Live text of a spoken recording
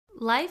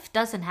Life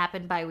doesn't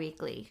happen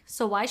bi-weekly,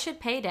 so why should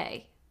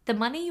payday? The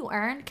money you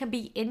earn can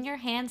be in your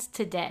hands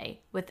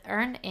today with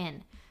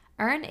EarnIn.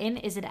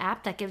 EarnIn is an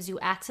app that gives you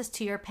access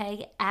to your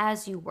pay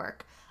as you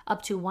work,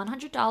 up to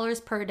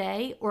 $100 per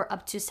day or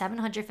up to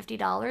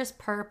 $750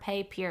 per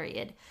pay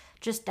period.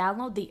 Just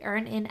download the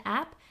EarnIn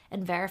app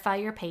and verify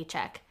your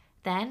paycheck.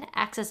 Then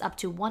access up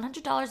to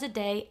 $100 a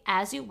day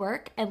as you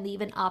work and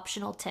leave an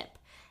optional tip.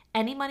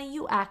 Any money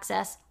you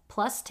access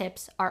plus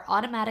tips are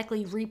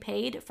automatically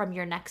repaid from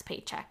your next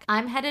paycheck.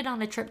 I'm headed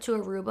on a trip to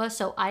Aruba,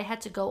 so I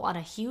had to go on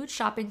a huge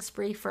shopping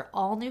spree for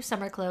all new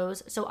summer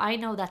clothes, so I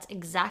know that's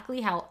exactly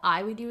how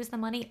I would use the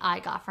money I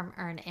got from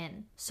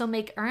EarnIn. So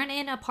make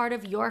EarnIn a part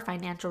of your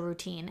financial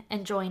routine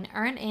and join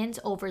EarnIn's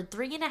over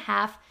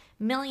 3.5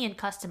 million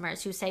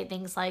customers who say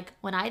things like,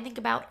 when I think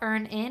about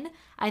EarnIn,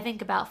 I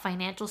think about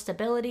financial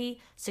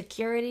stability,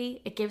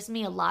 security. It gives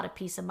me a lot of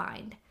peace of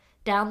mind.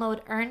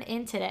 Download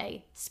EarnIn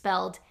today,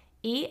 spelled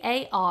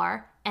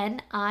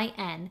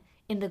EARNIN,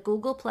 in the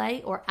Google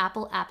Play or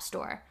Apple App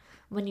Store.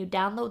 When you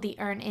download the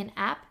EarnIn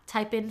app,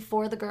 type in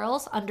For the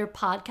Girls under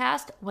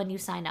podcast when you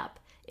sign up.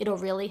 It'll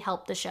really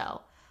help the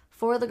show.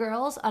 For the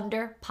Girls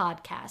under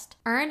podcast.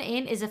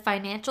 EarnIn is a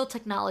financial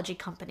technology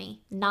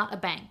company, not a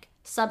bank.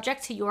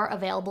 Subject to your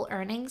available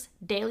earnings,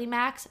 daily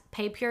max,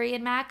 pay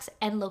period max,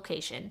 and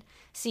location.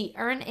 See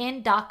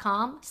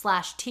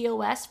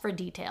earnin.com/TOS for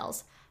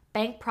details.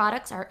 Bank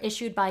products are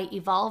issued by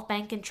Evolve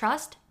Bank and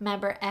Trust,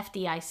 member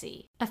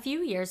FDIC. A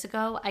few years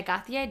ago, I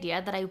got the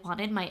idea that I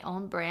wanted my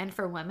own brand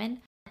for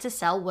women to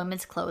sell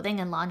women's clothing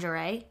and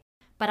lingerie,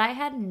 but I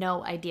had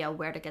no idea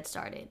where to get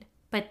started.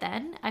 But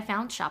then I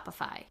found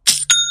Shopify.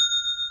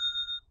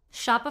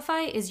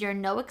 Shopify is your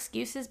no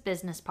excuses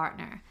business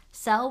partner.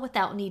 Sell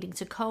without needing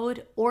to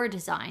code or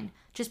design.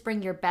 Just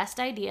bring your best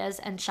ideas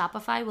and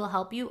Shopify will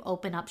help you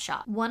open up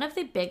shop. One of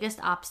the biggest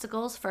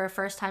obstacles for a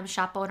first-time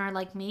shop owner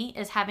like me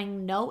is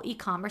having no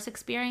e-commerce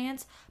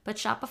experience, but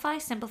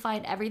Shopify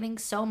simplified everything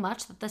so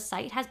much that the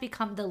site has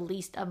become the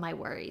least of my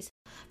worries.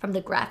 From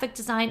the graphic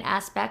design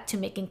aspect to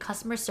making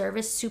customer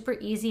service super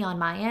easy on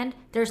my end,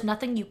 there's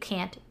nothing you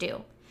can't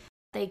do.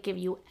 They give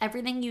you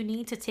everything you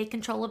need to take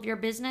control of your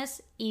business,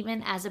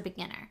 even as a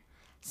beginner.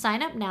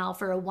 Sign up now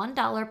for a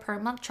 $1 per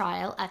month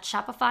trial at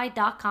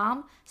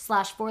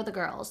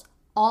shopify.com/forthegirls,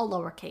 all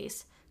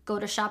lowercase. Go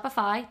to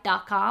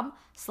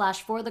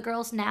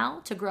shopify.com/forthegirls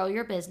now to grow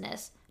your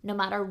business, no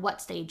matter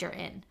what stage you're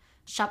in.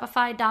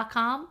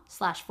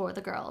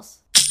 Shopify.com/forthegirls.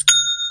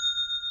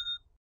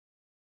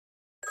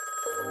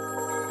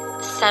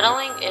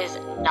 Settling is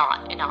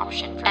not an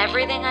option for me.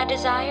 Everything I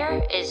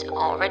desire is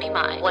already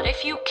mine. What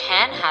if you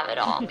can have it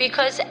all?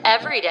 Because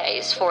every day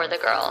is for the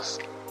girls.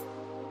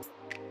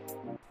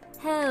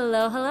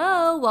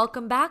 Hello.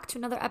 Welcome back to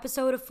another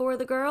episode of For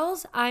the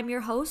Girls. I'm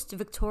your host,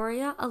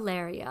 Victoria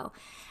Alario.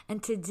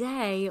 And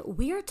today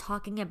we are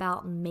talking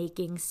about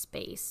making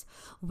space.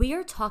 We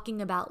are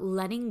talking about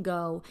letting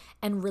go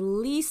and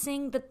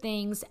releasing the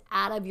things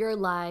out of your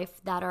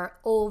life that are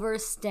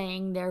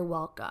overstaying their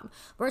welcome.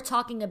 We're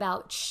talking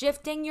about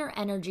shifting your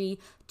energy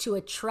to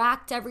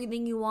attract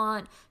everything you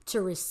want,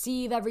 to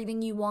receive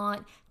everything you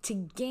want, to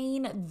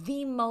gain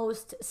the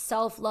most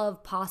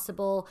self-love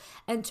possible,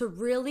 and to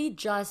really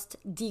just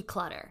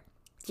declutter.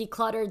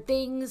 Declutter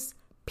things,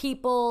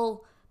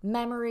 people,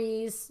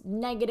 memories,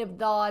 negative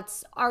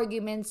thoughts,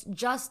 arguments,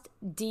 just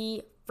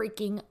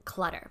de-freaking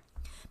clutter.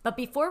 But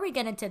before we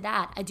get into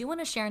that, I do want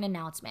to share an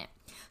announcement.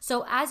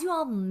 So as you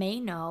all may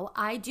know,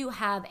 I do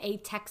have a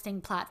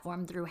texting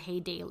platform through Hey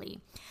Daily.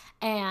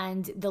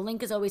 And the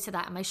link is always to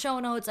that in my show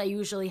notes. I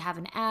usually have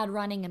an ad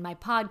running in my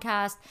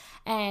podcast,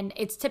 and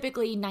it's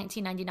typically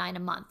 $19.99 a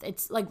month.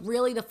 It's like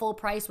really the full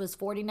price was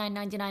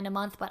 $49.99 a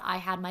month, but I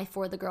had my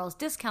For the Girls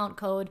discount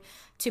code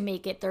to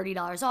make it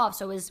 $30 off.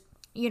 So it was,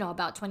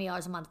 about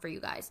 $20 a month for you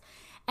guys.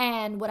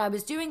 And what I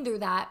was doing through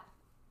that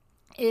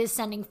is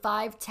sending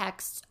 5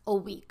 texts a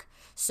week.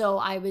 So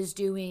I was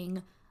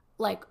doing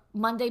like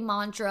Monday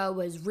mantra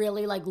was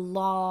really like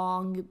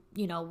long,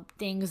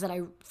 things that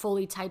I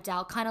fully typed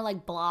out, kind of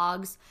like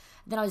blogs.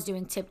 Then I was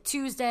doing Tip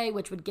Tuesday,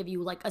 which would give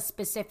you like a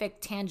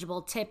specific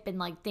tangible tip and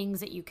like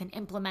things that you can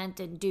implement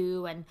and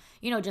do and,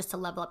 just to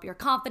level up your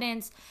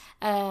confidence.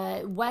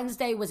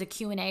 Wednesday was a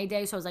Q&A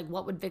day. So I was like,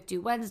 what would Vic do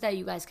Wednesday?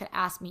 You guys could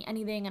ask me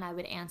anything and I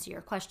would answer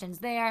your questions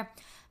there.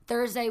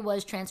 Thursday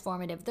was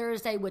Transformative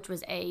Thursday, which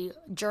was a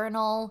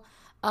journal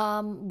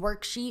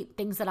worksheet,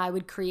 things that I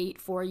would create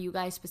for you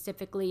guys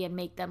specifically and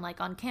make them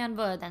like on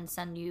Canva, then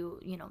send you,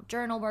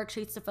 journal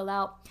worksheets to fill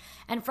out.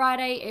 And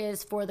Friday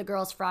is For the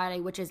Girls Friday,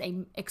 which is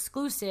a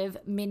exclusive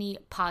mini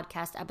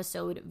podcast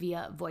episode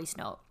via voice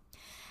note.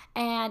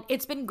 And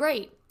it's been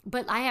great,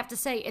 but I have to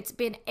say it's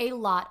been a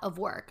lot of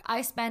work.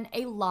 I spend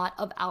a lot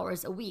of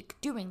hours a week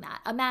doing that.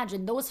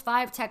 Imagine those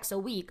 5 texts a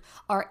week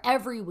are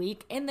every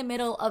week in the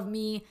middle of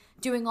me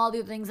doing all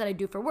the things that I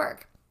do for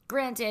work.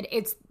 Granted,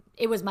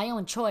 it was my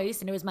own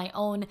choice and it was my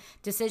own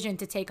decision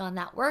to take on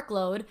that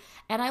workload.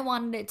 And I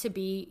wanted it to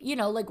be,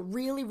 like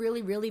really,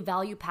 really, really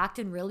value packed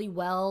and really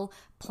well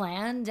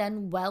planned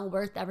and well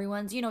worth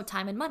everyone's,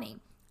 time and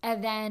money.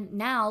 And then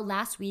now,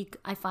 last week,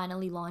 I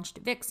finally launched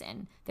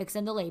Vixen.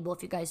 Vixen the Label,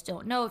 if you guys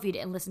don't know, if you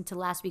didn't listen to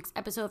last week's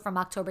episode from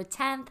October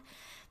 10th,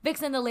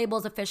 Vixen the Label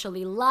is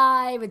officially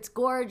live. It's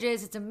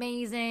gorgeous. It's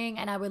amazing.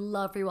 And I would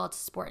love for you all to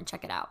support and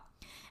check it out.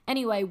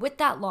 Anyway, with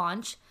that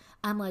launch,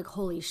 I'm like,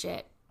 holy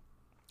shit.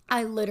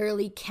 I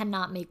literally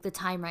cannot make the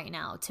time right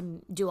now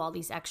to do all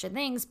these extra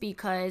things,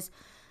 because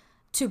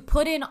to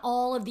put in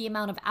all of the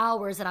amount of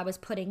hours that I was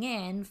putting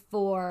in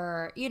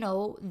for,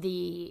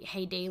 the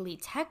Hey Daily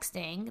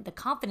texting, the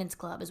Confidence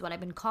Club is what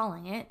I've been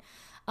calling it,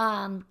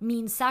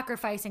 means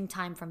sacrificing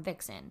time from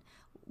Vixen,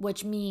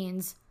 which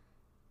means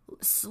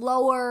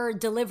slower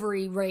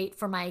delivery rate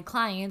for my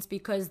clients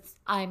because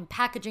I'm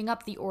packaging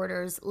up the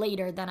orders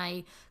later than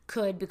I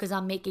could because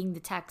I'm making the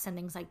texts and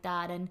things like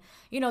that. And,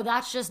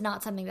 that's just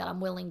not something that I'm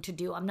willing to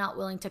do. I'm not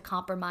willing to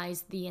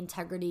compromise the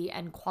integrity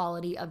and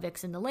quality of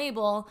Vixen the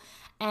Label.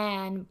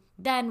 And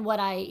then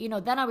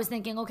then I was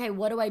thinking, okay,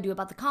 what do I do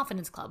about the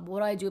Confidence Club? What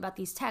do I do about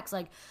these texts?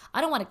 Like,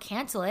 I don't want to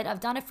cancel it. I've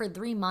done it for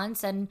 3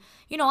 months and,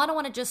 I don't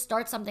want to just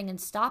start something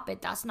and stop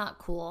it. That's not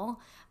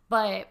cool.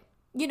 But,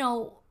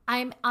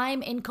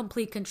 I'm in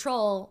complete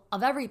control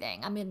of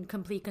everything. I'm in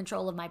complete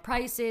control of my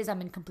prices. I'm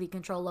in complete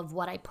control of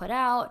what I put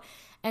out.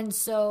 And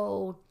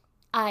so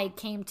I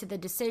came to the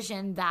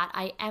decision that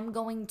I am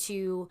going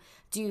to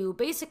do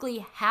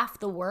basically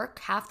half the work,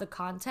 half the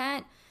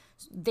content.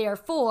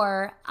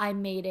 Therefore, I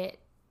made it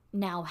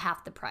now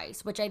half the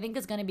price, which I think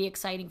is going to be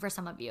exciting for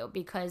some of you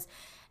because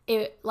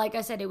like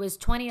I said, it was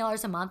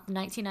 $20 a month,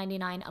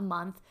 $19.99 a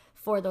month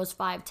for those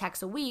 5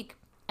 texts a week.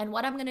 And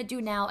what I'm going to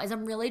do now is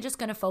I'm really just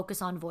going to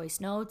focus on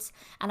voice notes,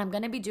 and I'm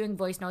going to be doing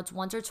voice notes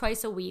once or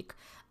twice a week.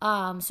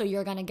 So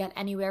you're going to get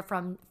anywhere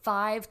from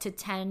 5 to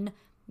 10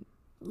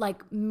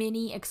 like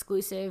mini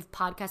exclusive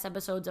podcast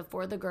episodes of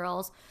For the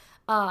Girls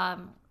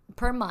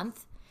per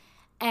month.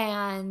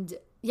 And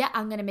yeah,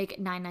 I'm going to make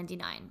it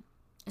 $9.99.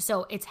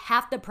 So it's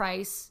half the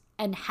price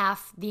and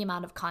half the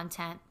amount of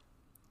content.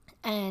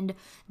 And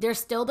there's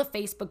still the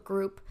Facebook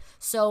group.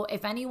 So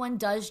if anyone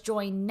does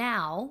join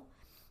now,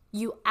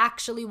 you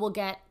actually will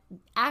get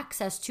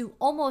access to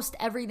almost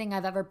everything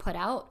I've ever put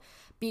out,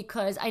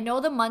 because I know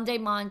the Monday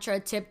Mantra,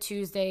 Tip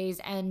Tuesdays,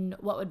 and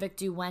What Would Vic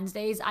Do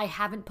Wednesdays, I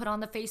haven't put on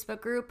the Facebook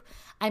group.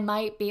 I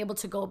might be able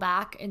to go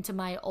back into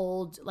my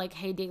old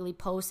Hey Daily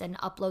posts and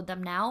upload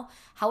them now.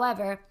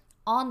 However,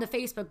 on the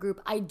Facebook group,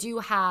 I do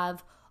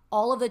have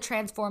all of the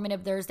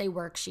Transformative Thursday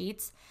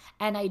worksheets,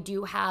 and I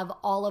do have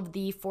all of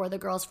the For the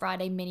Girls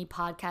Friday mini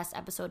podcast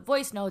episode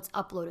voice notes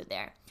uploaded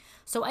there.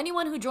 So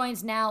anyone who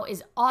joins now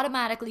is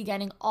automatically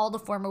getting all the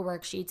former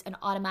worksheets and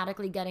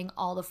automatically getting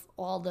all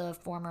the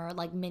former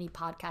mini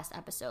podcast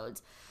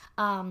episodes.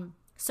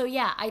 So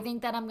yeah, I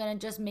think that I'm going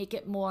to just make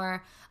it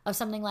more of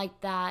something like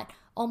that,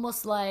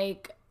 almost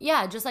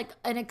just like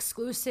an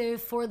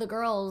exclusive For the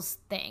Girls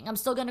thing. I'm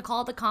still going to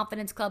call it the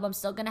Confidence Club. I'm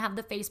still going to have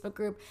the Facebook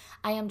group.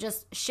 I am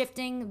just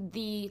shifting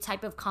the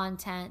type of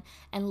content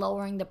and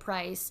lowering the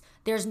price.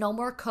 There's no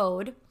more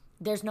code.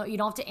 You don't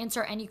have to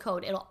enter any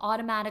code. It'll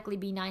automatically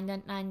be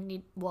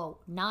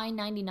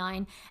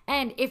 $9.99.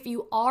 And if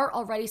you are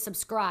already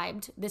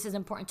subscribed, this is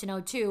important to know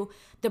too,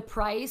 the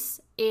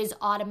price is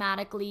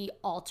automatically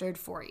altered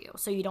for you.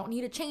 So you don't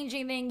need to change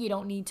anything. You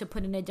don't need to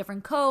put in a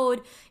different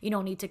code. You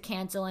don't need to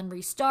cancel and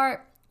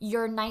restart.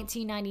 Your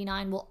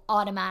 $19.99 will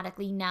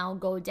automatically now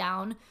go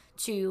down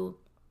to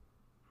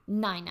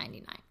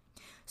 $9.99.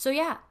 So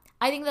yeah,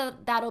 I think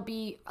that that'll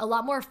be a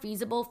lot more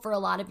feasible for a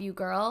lot of you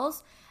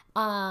girls.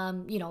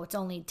 It's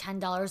only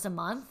 $10 a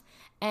month.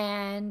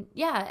 And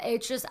yeah,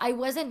 it's just, I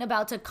wasn't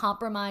about to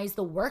compromise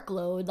the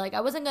workload.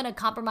 I wasn't going to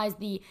compromise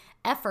the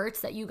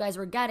efforts that you guys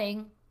were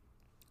getting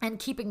and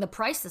keeping the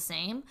price the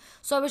same.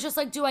 So I was just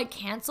do I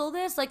cancel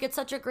this? It's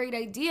such a great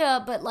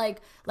idea, but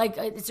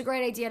it's a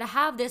great idea to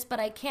have this, but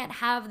I can't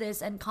have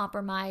this and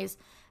compromise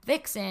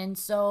Vixen.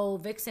 So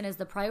Vixen is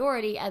the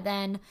priority. And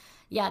then,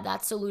 yeah,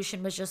 that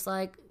solution was just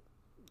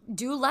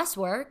do less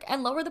work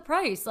and lower the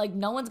price.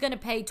 No one's going to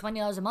pay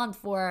 $20 a month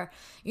for,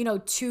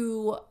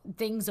 2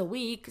 things a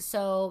week.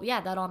 So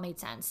yeah, that all made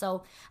sense.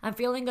 So I'm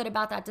feeling good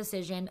about that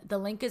decision. The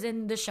link is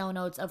in the show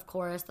notes, of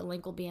course. The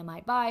link will be in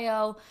my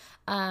bio.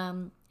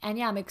 And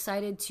yeah, I'm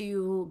excited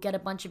to get a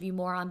bunch of you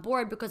more on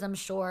board because I'm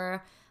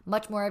sure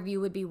much more of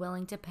you would be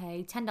willing to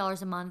pay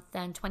 $10 a month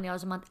than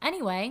 $20 a month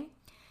anyway.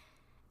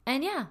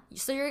 And yeah,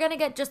 so you're going to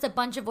get just a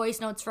bunch of voice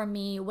notes from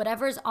me,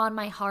 whatever's on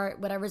my heart,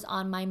 whatever's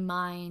on my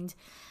mind.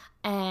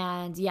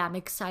 And yeah, I'm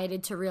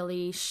excited to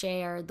really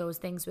share those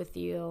things with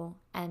you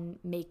and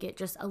make it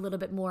just a little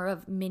bit more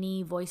of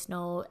mini voice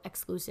note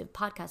exclusive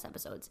podcast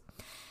episodes.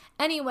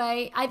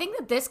 Anyway, I think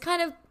that this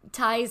kind of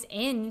ties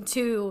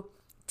into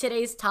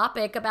today's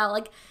topic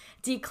about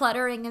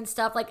decluttering and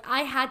stuff.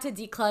 I had to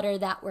declutter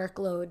that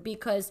workload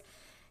because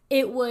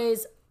it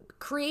was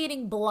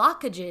creating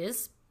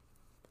blockages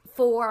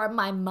for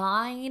my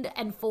mind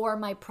and for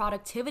my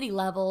productivity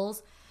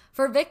levels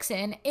for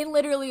Vixen in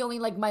literally only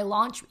my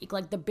launch week,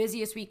 the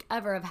busiest week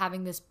ever of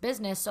having this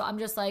business. So I'm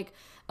just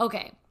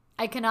okay,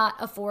 I cannot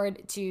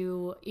afford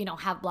to,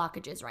 have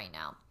blockages right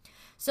now.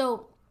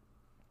 So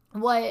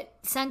what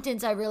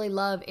sentence I really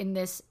love in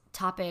this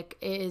topic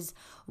is,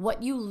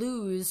 what you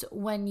lose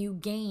when you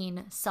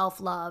gain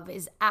self-love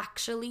is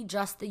actually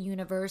just the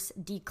universe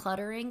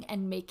decluttering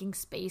and making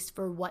space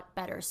for what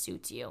better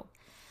suits you.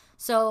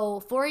 So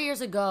 4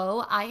 years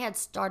ago, I had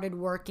started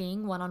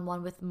working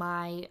one-on-one with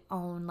my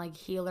own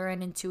healer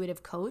and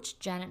intuitive coach,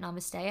 Janet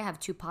Namaste. I have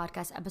 2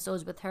 podcast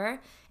episodes with her.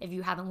 If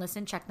you haven't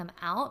listened, check them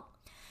out.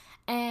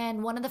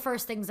 And one of the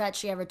first things that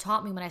she ever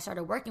taught me when I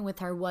started working with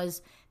her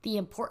was the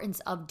importance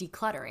of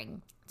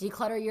decluttering.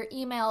 Declutter your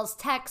emails,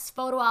 texts,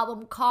 photo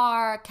album,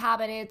 car,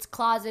 cabinets,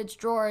 closets,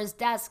 drawers,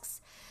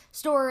 desks,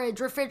 storage,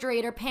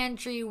 refrigerator,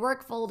 pantry,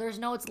 work folders,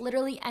 notes,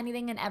 literally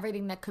anything and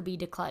everything that could be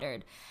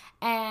decluttered.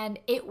 And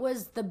it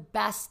was the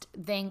best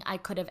thing I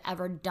could have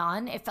ever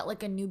done. It felt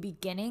like a new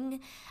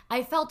beginning.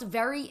 I felt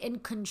very in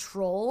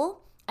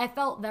control. I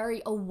felt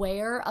very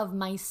aware of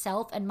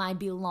myself and my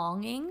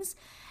belongings.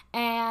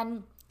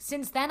 And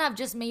since then, I've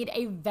just made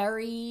a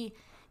very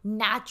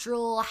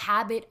natural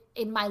habit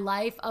in my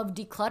life of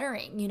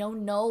decluttering,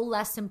 no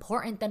less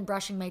important than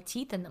brushing my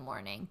teeth in the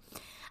morning.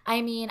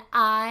 I mean,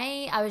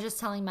 I was just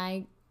telling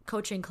my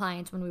coaching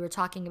clients when we were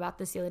talking about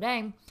this the other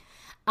day,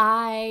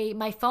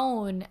 my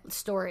phone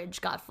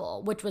storage got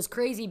full, which was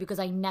crazy because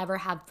I never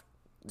have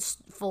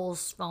full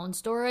phone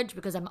storage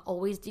because I'm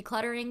always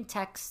decluttering,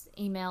 texts,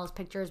 emails,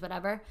 pictures,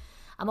 whatever.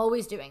 I'm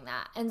always doing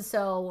that. And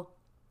so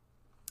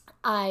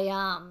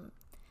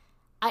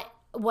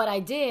what I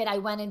did, I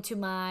went into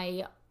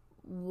my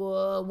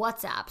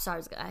WhatsApp.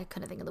 Sorry, I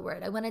couldn't think of the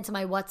word. I went into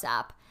my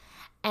WhatsApp,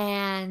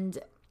 and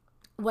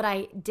what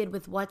I did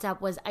with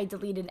WhatsApp was I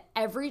deleted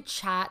every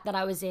chat that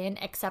I was in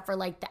except for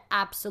the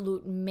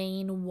absolute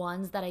main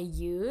ones that I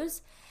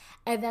use.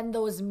 And then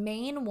those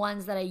main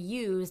ones that I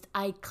used,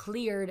 I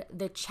cleared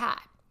the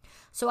chat.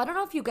 So I don't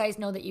know if you guys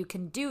know that you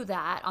can do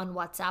that on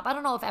WhatsApp. I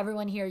don't know if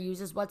everyone here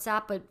uses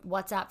WhatsApp, but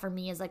WhatsApp for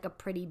me is a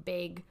pretty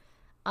big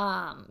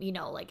app.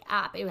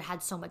 It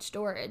had so much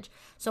storage.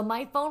 So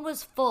my phone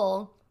was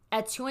full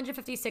at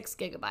 256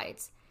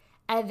 gigabytes.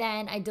 And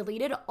then I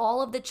deleted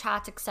all of the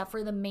chats except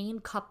for the main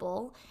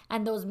couple.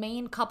 And those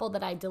main couple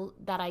that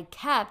I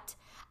kept,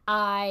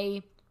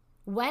 I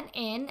went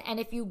in, and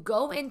if you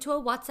go into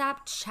a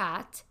WhatsApp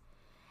chat,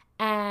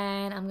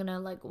 and I'm going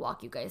to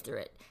walk you guys through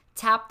it.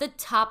 Tap the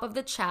top of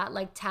the chat,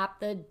 tap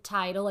the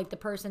title, the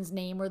person's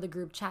name or the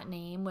group chat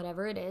name,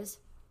 whatever it is.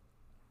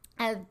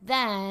 And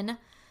then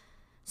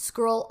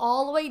scroll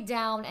all the way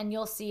down and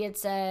you'll see it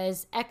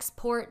says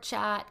export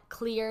chat,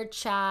 clear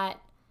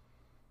chat,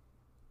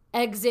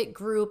 exit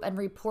group, and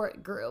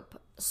report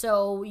group.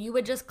 So you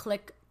would just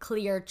click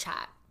clear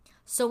chat.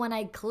 So when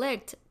I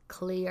clicked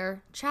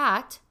clear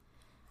chat,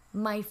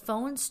 my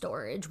phone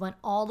storage went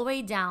all the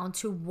way down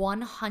to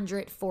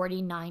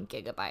 149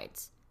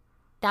 gigabytes.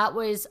 That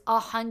was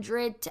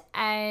 107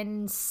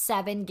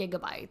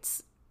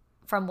 gigabytes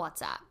from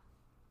WhatsApp.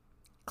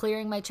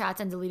 Clearing my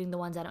chats and deleting the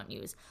ones I don't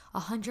use.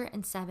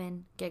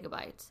 107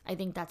 gigabytes. I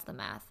think that's the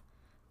math.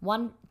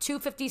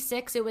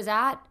 256 it was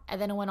at, and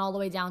then it went all the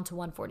way down to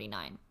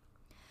 149.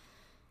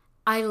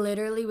 I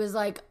literally was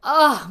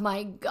oh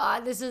my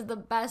God, this is the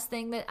best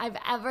thing that I've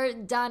ever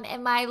done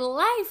in my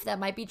life. That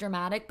might be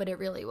dramatic, but it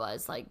really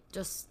was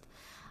just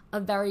a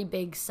very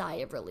big sigh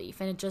of relief.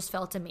 And it just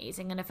felt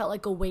amazing. And it felt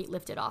like a weight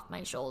lifted off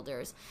my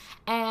shoulders.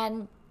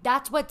 And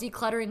that's what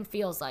decluttering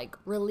feels like.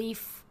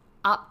 Relief,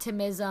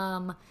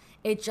 optimism.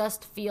 It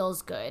just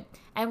feels good.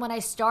 And when I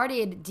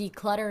started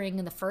decluttering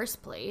in the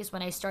first place,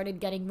 when I started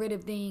getting rid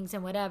of things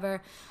and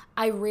whatever,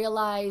 I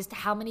realized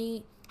how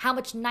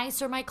much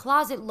nicer my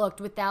closet looked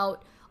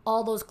without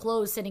all those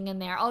clothes sitting in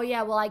there. Oh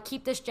yeah, well, I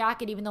keep this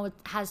jacket even though it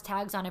has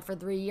tags on it for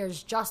 3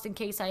 years just in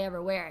case I ever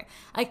wear it.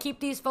 I keep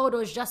these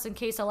photos just in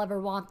case I'll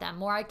ever want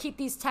them. Or I keep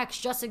these texts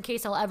just in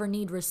case I'll ever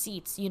need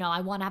receipts.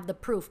 I want to have the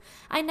proof.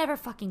 I never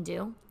fucking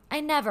do.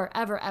 I never,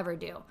 ever, ever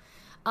do.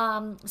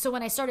 So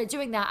when I started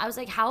doing that, I was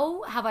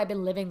how have I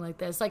been living like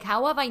this?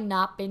 How have I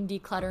not been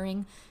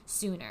decluttering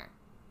sooner?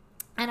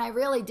 And I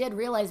really did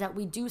realize that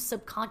we do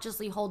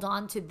subconsciously hold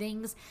on to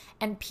things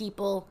and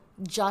people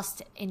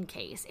just in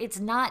case. It's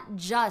not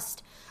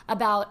just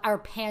about our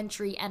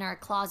pantry and our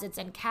closets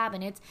and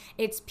cabinets.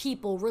 It's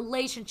people,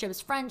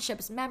 relationships,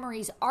 friendships,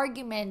 memories,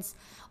 arguments,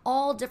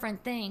 all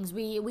different things.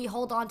 We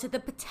hold on to the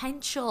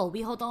potential.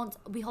 We hold on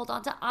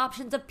to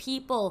options of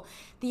people,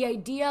 the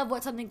idea of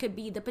what something could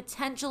be, the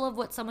potential of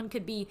what someone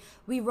could be.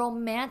 We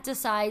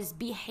romanticize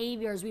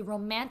behaviors. We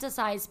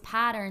romanticize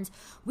patterns.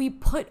 We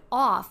put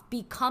off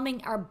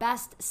becoming our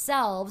best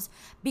selves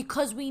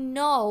because we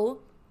know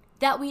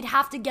that we'd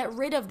have to get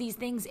rid of these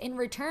things in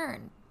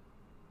return.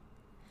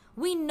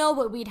 We know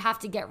what we'd have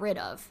to get rid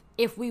of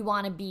if we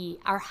want to be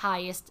our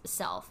highest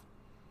self.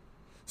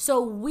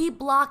 So we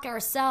block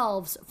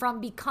ourselves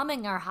from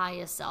becoming our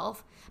highest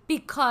self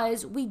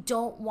because we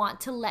don't want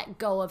to let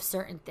go of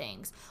certain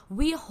things.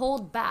 We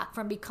hold back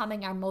from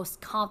becoming our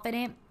most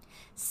confident,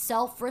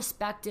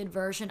 self-respected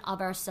version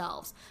of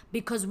ourselves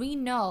because we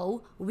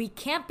know we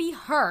can't be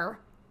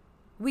her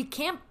We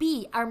can't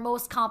be our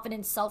most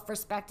confident,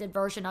 self-respected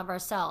version of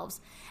ourselves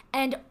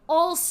and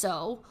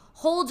also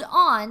hold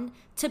on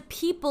to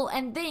people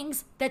and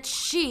things that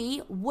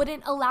she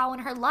wouldn't allow in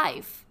her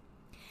life.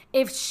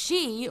 If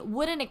she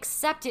wouldn't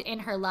accept it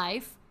in her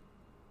life,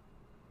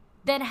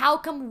 then how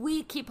come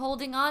we keep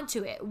holding on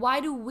to it?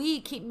 Why do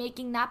we keep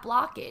making that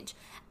blockage?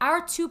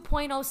 Our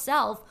 2.0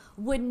 self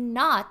would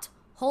not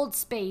hold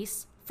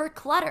space for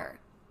clutter.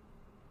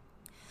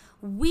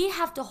 We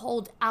have to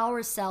hold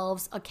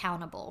ourselves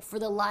accountable for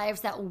the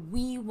lives that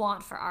we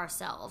want for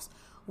ourselves.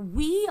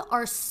 We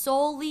are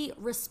solely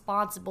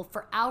responsible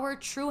for our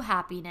true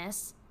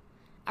happiness,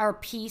 our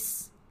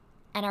peace,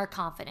 and our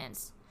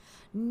confidence.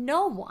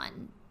 No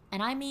one,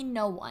 and I mean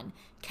no one,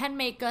 can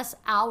make us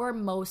our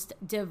most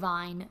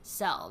divine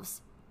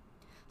selves.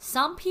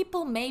 Some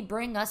people may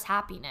bring us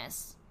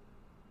happiness.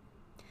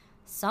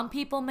 Some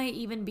people may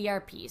even be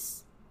our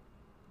peace.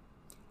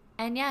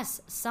 And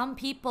yes, some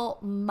people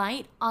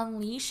might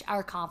unleash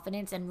our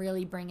confidence and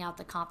really bring out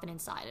the confident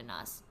side in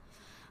us.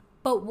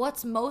 But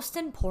what's most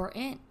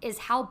important is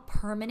how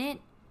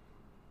permanent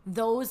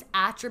those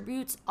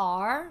attributes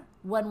are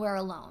when we're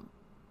alone,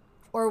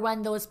 or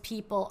when those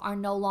people are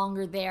no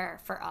longer there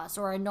for us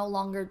or are no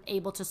longer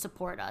able to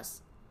support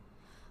us.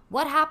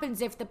 What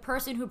happens if the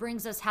person who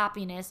brings us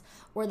happiness,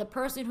 or the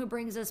person who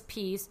brings us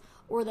peace,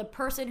 or the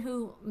person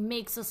who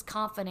makes us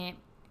confident,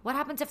 what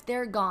happens if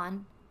they're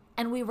gone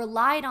and we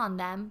relied on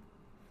them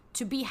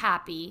to be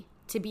happy,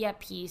 to be at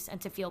peace, and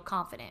to feel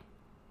confident?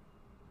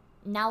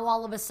 Now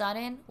all of a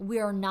sudden, we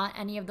are not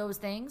any of those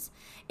things.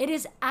 It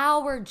is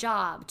our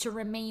job to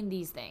remain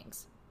these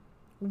things.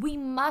 We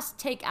must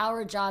take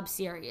our job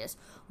serious.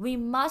 We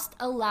must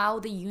allow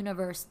the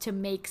universe to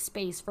make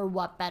space for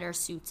what better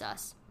suits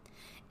us.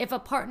 If a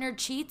partner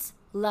cheats,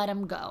 let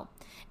him go.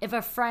 If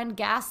a friend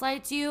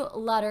gaslights you,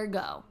 let her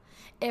go.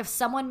 If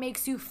someone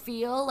makes you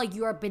feel like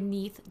you are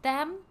beneath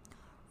them,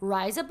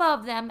 rise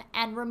above them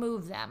and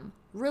remove them.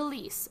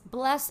 Release,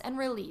 bless, and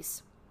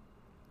release.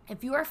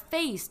 If you are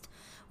faced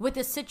with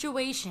a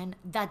situation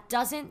that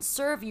doesn't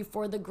serve you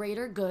for the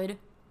greater good,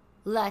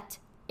 let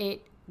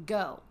it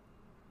go.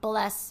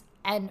 Bless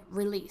and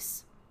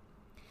release.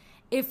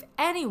 If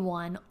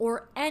anyone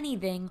or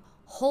anything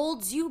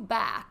holds you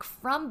back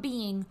from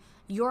being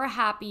your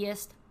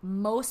happiest,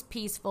 most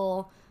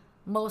peaceful,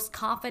 most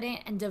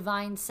confident and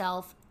divine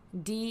self,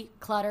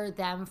 declutter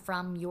them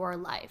from your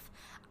life.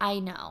 I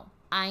know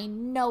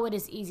it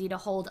is easy to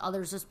hold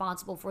others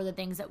responsible for the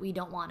things that we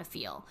don't want to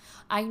feel.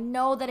 I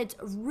know that it's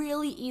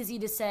really easy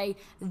to say,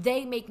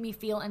 they make me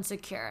feel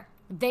insecure.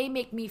 They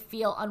make me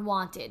feel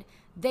unwanted.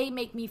 They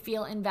make me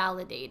feel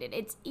invalidated.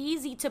 It's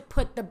easy to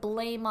put the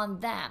blame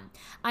on them.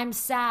 I'm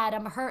sad,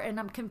 I'm hurt, and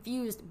I'm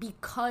confused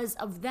because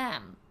of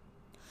them.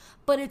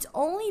 But it's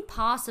only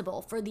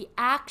possible for the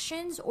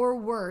actions or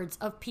words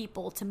of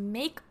people to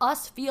make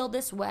us feel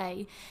this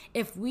way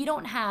if we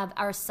don't have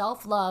our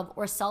self-love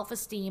or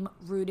self-esteem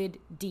rooted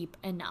deep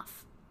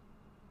enough.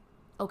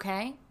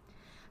 Okay?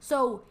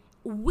 So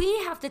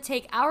we have to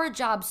take our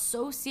job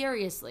so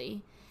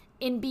seriously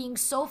in being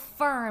so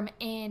firm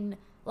in,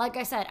 like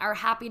I said, our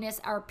happiness,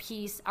 our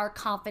peace, our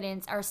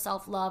confidence, our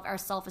self-love, our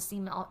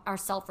self-esteem, our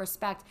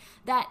self-respect,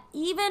 that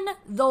even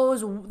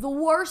the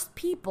worst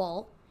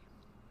people,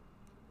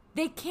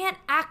 they can't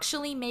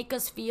actually make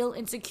us feel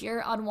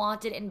insecure,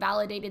 unwanted,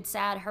 invalidated,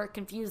 sad, hurt,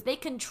 confused. They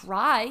can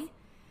try.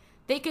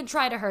 They can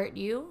try to hurt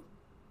you.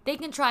 They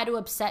can try to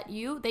upset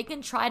you. They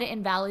can try to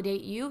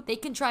invalidate you. They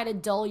can try to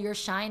dull your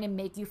shine and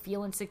make you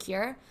feel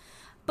insecure.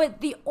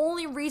 But the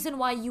only reason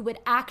why you would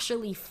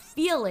actually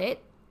feel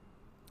it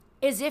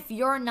is if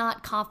you're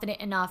not confident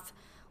enough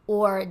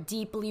or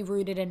deeply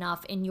rooted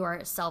enough in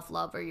your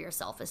self-love or your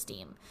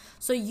self-esteem.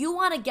 So you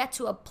want to get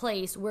to a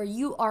place where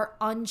you are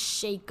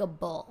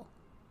unshakable.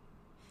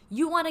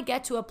 You want to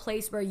get to a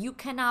place where you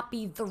cannot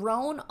be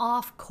thrown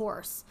off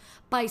course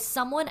by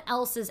someone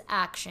else's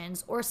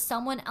actions or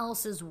someone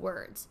else's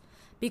words,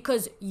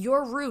 because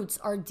your roots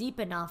are deep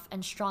enough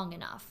and strong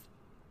enough.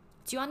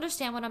 Do you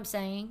understand what I'm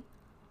saying?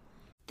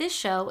 This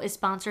show is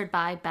sponsored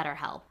by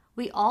BetterHelp.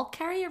 We all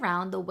carry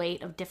around the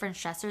weight of different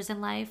stressors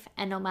in life,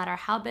 and no matter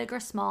how big or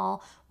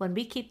small, when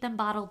we keep them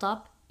bottled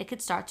up, it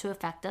could start to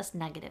affect us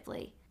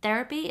negatively.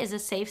 Therapy is a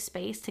safe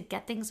space to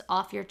get things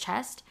off your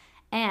chest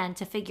and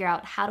to figure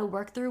out how to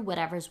work through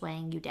whatever's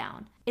weighing you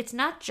down. It's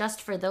not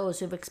just for those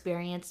who've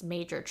experienced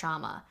major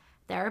trauma.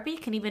 Therapy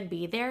can even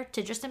be there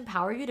to just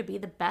empower you to be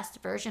the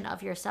best version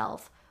of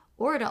yourself,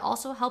 or to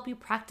also help you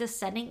practice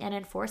setting and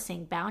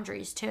enforcing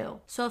boundaries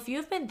too. So if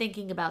you've been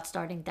thinking about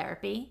starting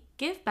therapy,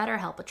 give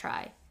BetterHelp a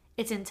try.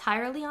 It's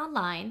entirely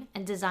online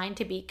and designed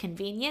to be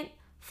convenient,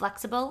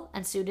 flexible,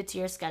 and suited to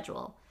your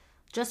schedule.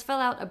 Just fill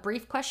out a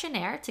brief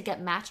questionnaire to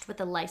get matched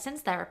with a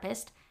licensed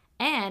therapist,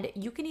 and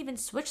you can even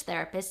switch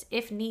therapists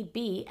if need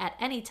be at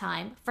any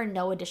time for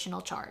no additional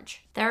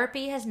charge.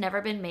 Therapy has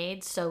never been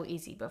made so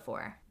easy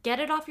before. Get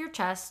it off your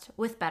chest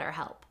with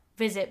BetterHelp.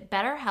 Visit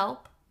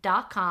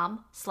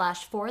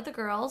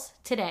betterhelp.com/forthegirls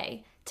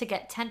today to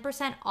get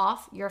 10%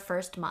 off your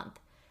first month.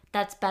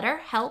 That's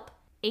BetterHelp,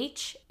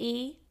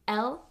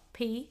 HELP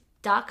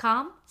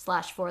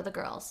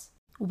honeylove.com/forthegirls.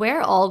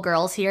 We're all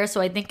girls here, so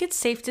I think it's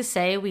safe to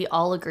say we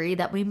all agree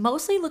that we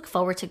mostly look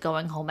forward to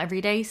going home every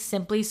day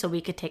simply so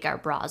we could take our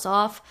bras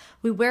off.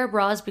 We wear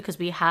bras because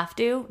we have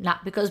to,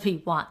 not because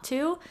we want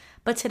to.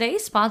 But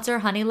today's sponsor,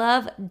 Honey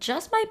Love,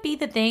 just might be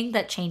the thing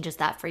that changes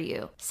that for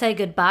you. Say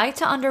goodbye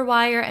to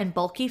underwire and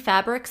bulky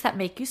fabrics that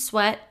make you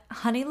sweat.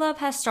 Honey Love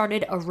has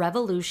started a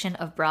revolution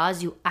of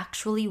bras you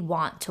actually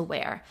want to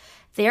wear.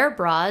 Their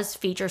bras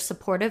feature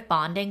supportive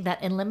bonding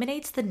that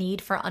eliminates the need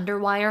for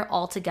underwire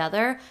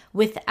altogether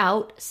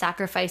without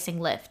sacrificing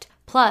lift.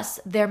 Plus,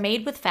 they're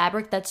made with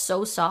fabric that's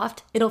so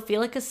soft, it'll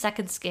feel like a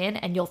second skin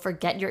and you'll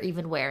forget you're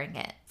even wearing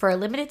it. For a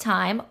limited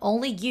time,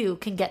 only you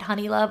can get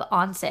Honey Love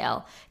on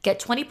sale. Get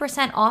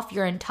 20% off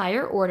your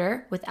entire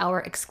order with our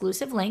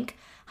exclusive link,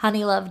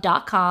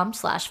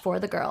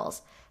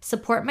 honeylove.com/forthegirls.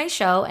 Support my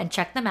show and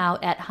check them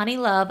out at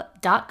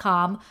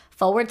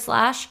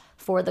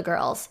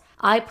honeylove.com/forthegirls.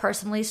 I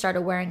personally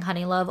started wearing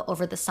Honey Love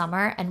over the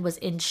summer and was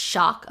in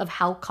shock of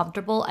how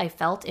comfortable I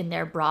felt in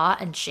their bra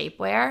and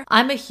shapewear.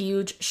 I'm a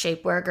huge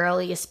shapewear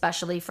girly,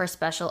 especially for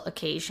special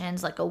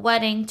occasions like a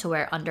wedding, to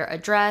wear under a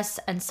dress,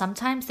 and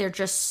sometimes they're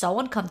just so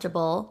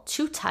uncomfortable,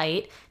 too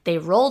tight, they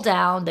roll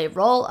down, they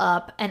roll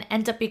up, and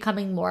end up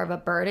becoming more of a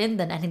burden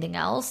than anything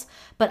else.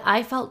 But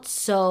I felt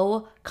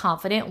so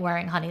confident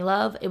wearing Honey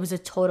Love. It was a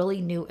totally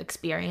new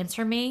experience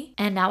for me,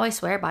 and now I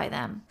swear by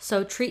them.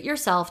 So treat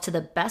yourself to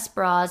the best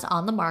bras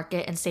on the market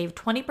and save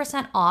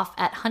 20% off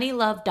at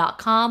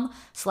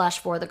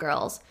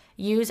honeylove.com/forthegirls.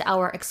 Use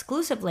our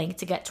exclusive link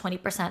to get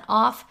 20%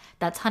 off.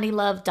 That's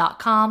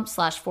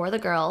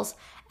honeylove.com/forthegirls.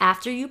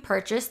 After you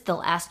purchase,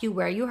 they'll ask you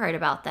where you heard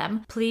about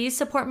them. Please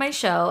support my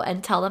show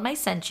and tell them I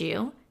sent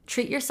you.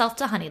 Treat yourself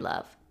to Honey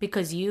Love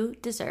because you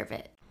deserve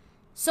it.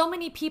 So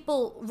many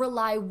people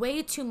rely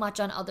way too much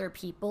on other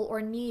people or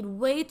need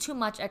way too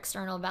much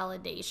external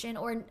validation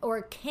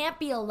or can't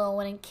be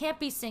alone and can't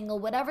be single,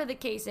 whatever the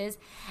case is.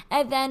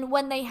 And then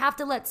when they have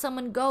to let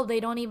someone go,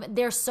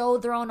 they're so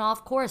thrown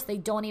off course, they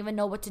don't even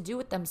know what to do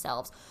with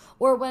themselves.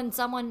 Or when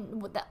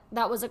someone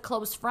that was a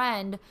close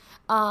friend,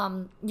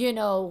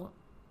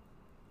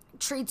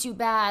 treats you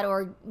bad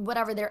or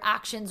whatever, their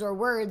actions or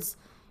words,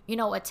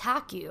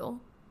 attack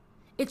you.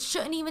 It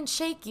shouldn't even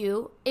shake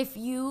you if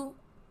you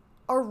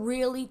are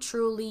really,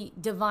 truly,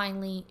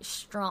 divinely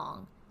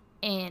strong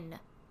in,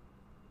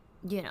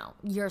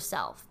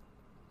 yourself.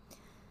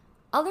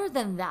 Other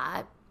than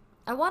that,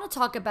 I want to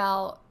talk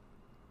about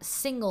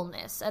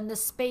singleness and the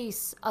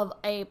space of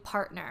a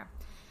partner.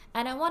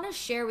 And I want to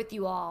share with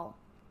you all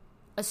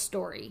a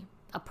story,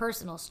 a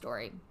personal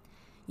story.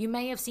 You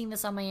may have seen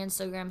this on my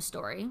Instagram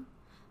story,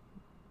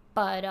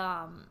 but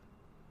I'm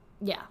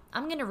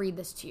going to read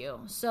this to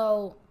you.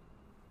 So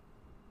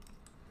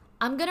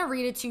I'm going to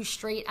read it to you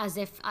straight as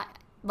if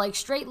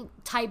straight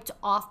typed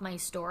off my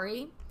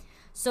story.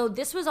 So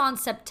this was on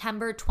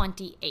September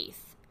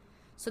 28th.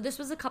 So this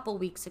was a couple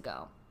weeks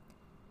ago.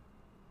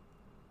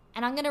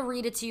 And I'm going to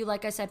read it to you,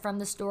 like I said, from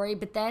the story.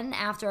 But then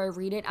after I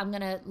read it, I'm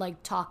going to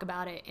talk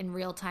about it in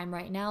real time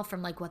right now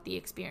from what the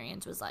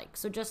experience was like.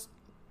 So just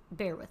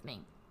bear with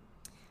me.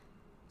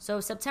 So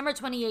September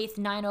 28th,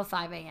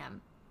 9:05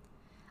 a.m.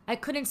 I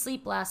couldn't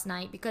sleep last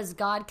night because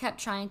God kept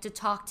trying to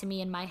talk to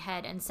me in my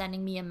head and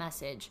sending me a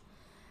message.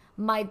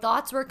 My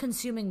thoughts were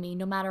consuming me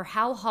no matter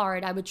how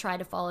hard I would try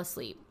to fall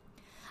asleep.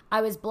 I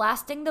was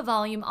blasting the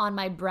volume on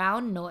my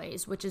brown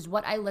noise, which is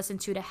what I listen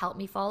to help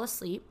me fall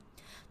asleep,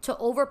 to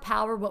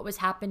overpower what was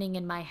happening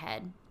in my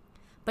head.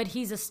 But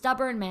he's a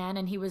stubborn man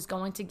and he was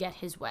going to get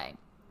his way.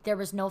 There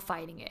was no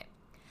fighting it.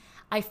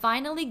 I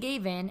finally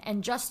gave in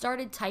and just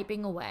started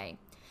typing away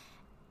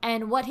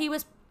and what he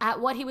was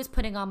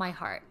putting on my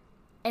heart.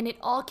 And it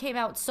all came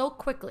out so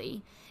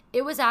quickly.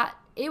 It was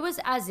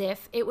as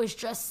if it was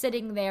just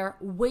sitting there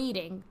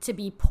waiting to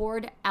be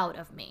poured out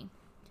of me.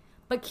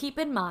 But keep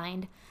in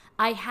mind,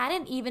 I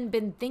hadn't even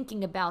been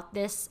thinking about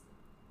this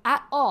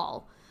at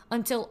all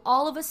until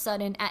all of a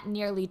sudden at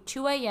nearly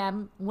 2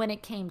 a.m. when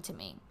it came to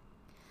me.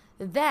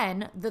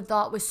 Then the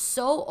thought was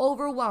so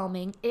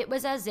overwhelming, it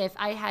was as if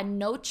I had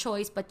no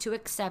choice but to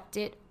accept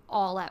it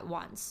all at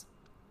once.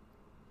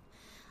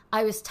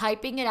 I was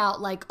typing it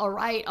out all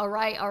right,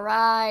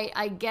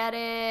 I get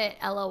it,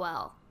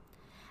 LOL.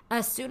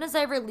 As soon as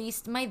I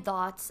released my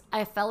thoughts,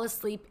 I fell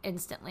asleep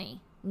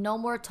instantly. No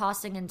more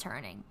tossing and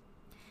turning.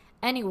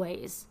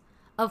 Anyways,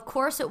 of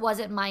course it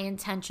wasn't my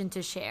intention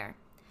to share.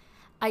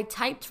 I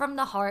typed from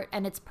the heart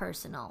and it's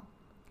personal.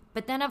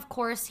 But then of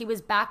course he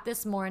was back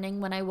this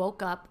morning when I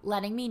woke up,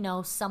 letting me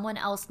know someone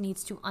else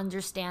needs to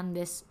understand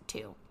this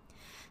too.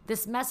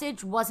 This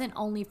message wasn't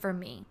only for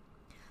me.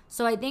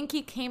 So I think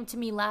he came to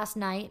me last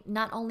night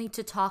not only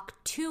to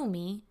talk to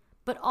me,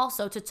 but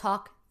also to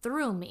talk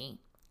through me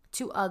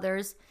to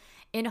others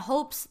in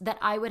hopes that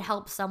I would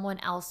help someone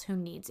else who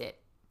needs it.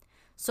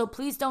 So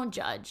please don't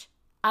judge.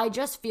 I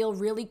just feel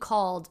really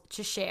called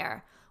to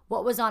share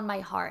what was on my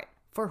heart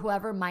for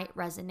whoever might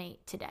resonate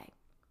today.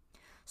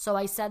 So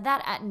I said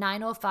that at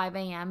 9:05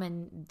 a.m.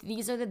 and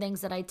these are the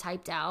things that I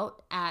typed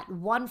out at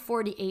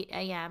 1:48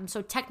 a.m.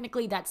 So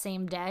technically that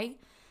same day.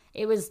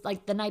 It was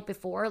like the night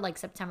before, like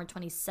September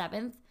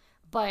 27th,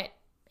 but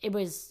it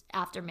was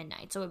after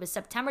midnight. So it was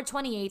September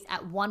 28th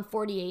at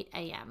 1:48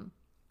 a.m.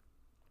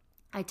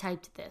 I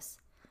typed this.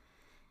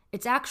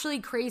 It's actually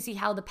crazy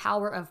how the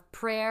power of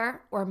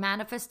prayer or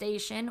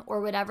manifestation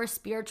or whatever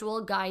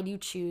spiritual guide you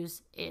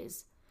choose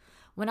is.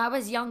 When I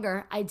was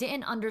younger, I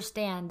didn't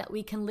understand that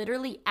we can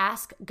literally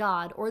ask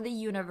God or the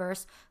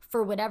universe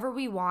for whatever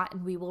we want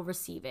and we will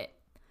receive it.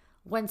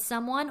 When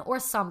someone or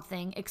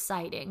something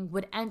exciting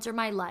would enter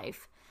my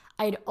life,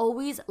 I'd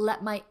always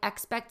let my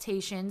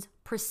expectations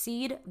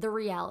precede the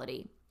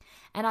reality,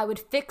 and I would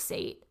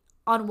fixate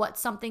on what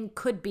something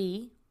could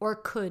be or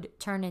could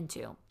turn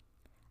into.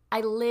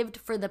 I lived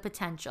for the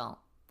potential.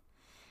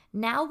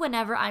 Now,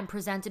 whenever I'm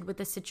presented with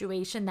a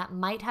situation that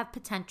might have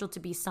potential to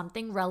be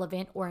something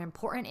relevant or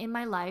important in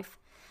my life,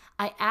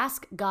 I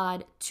ask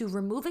God to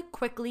remove it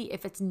quickly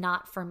if it's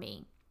not for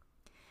me.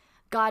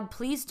 God,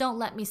 please don't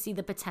let me see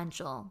the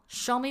potential.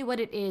 Show me what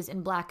it is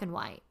in black and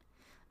white.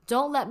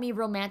 Don't let me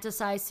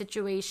romanticize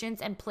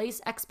situations and place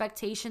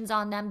expectations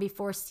on them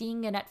before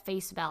seeing it at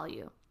face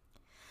value.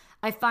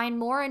 I find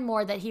more and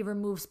more that He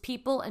removes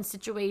people and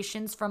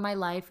situations from my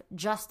life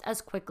just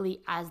as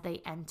quickly as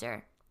they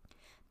enter.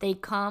 They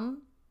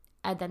come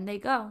and then they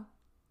go.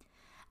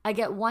 I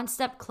get one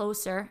step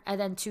closer and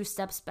then 2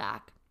 steps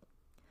back.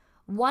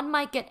 One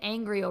might get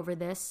angry over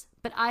this,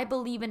 but I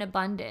believe in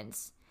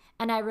abundance,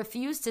 and I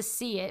refuse to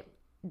see it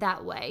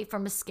that way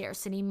from a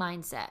scarcity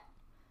mindset.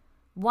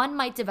 One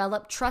might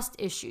develop trust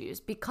issues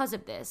because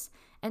of this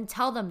and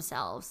tell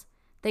themselves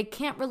they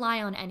can't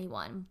rely on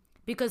anyone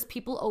because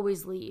people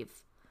always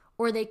leave,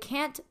 or they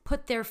can't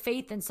put their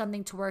faith in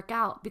something to work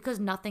out because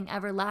nothing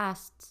ever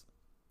lasts.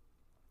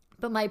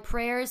 But my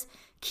prayers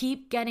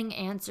keep getting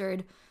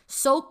answered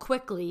so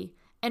quickly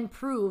and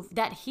prove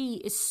that He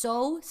is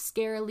so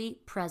scarily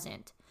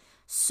present,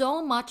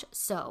 so much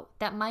so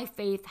that my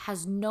faith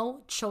has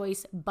no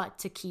choice but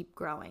to keep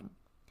growing.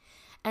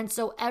 And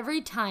so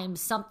every time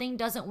something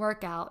doesn't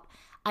work out,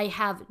 I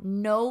have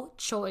no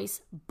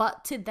choice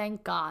but to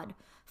thank God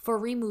for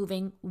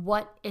removing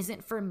what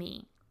isn't for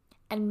me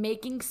and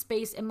making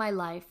space in my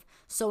life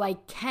so I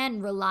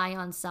can rely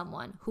on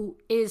someone who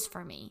is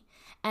for me.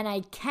 And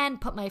I can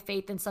put my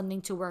faith in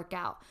something to work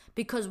out,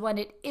 because when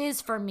it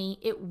is for me,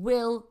 it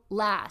will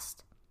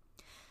last.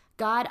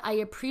 God, I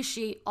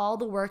appreciate all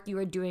the work you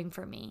are doing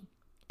for me.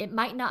 It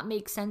might not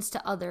make sense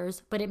to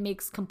others, but it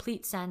makes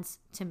complete sense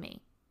to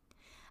me.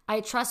 I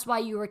trust why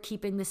you are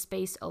keeping this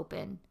space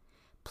open.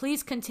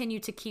 Please continue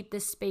to keep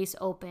this space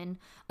open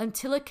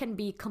until it can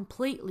be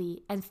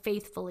completely and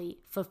faithfully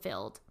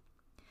fulfilled.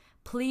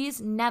 Please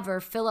never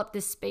fill up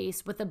this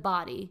space with a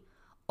body,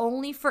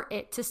 only for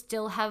it to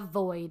still have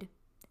void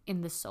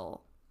in the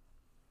soul.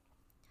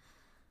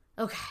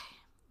 Okay,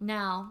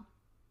 now,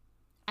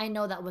 I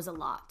know that was a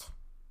lot.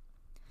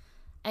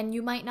 And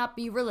you might not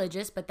be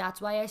religious, but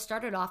that's why I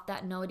started off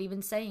that note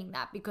even saying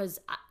that, because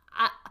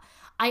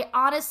I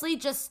honestly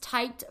just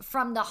typed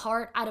from the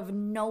heart out of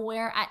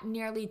nowhere at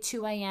nearly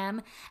 2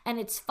 a.m. And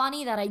it's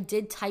funny that I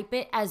did type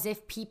it as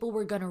if people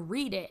were going to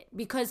read it,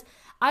 because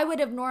I would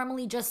have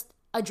normally just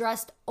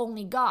addressed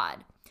only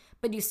God.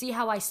 But you see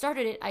how I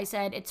started it? I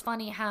said, it's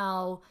funny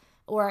how,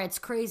 or it's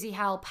crazy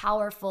how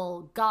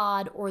powerful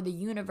God or the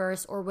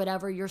universe or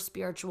whatever your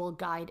spiritual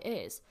guide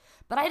is.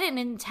 But I didn't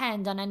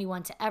intend on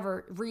anyone to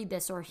ever read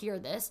this or hear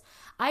this.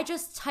 I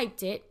just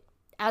typed it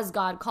as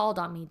God called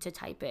on me to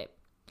type it.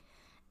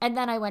 And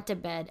then I went to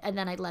bed, and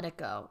then I let it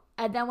go.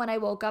 And then when I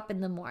woke up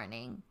in the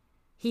morning,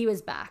 He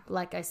was back,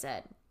 like I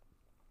said.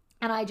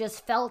 And I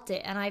just felt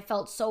it, and I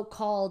felt so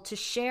called to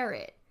share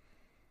it.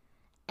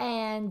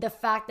 And the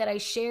fact that I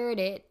shared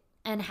it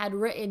and had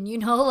written,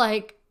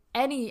 like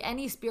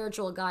any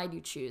spiritual guide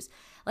you choose.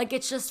 Like,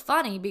 it's just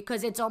funny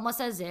because it's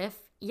almost as if,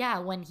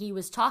 when He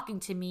was talking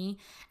to me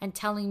and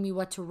telling me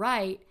what to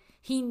write,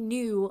 He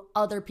knew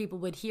other people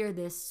would hear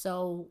this.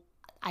 So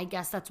I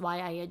guess that's why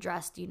I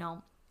addressed,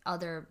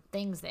 other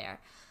things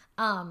there.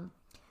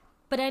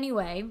 But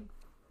anyway,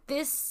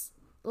 this,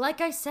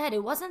 like I said,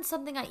 it wasn't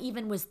something I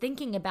even was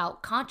thinking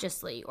about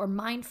consciously or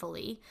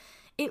mindfully.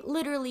 It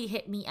literally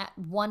hit me at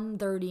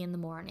 1:30 in the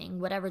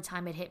morning, whatever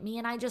time it hit me,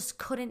 and I just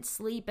couldn't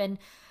sleep. And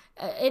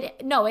it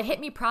hit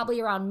me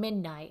probably around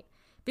midnight,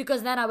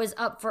 because then I was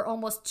up for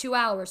almost 2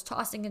 hours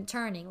tossing and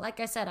turning. Like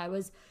I said, I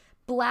was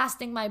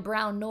blasting my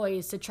brown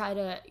noise to try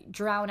to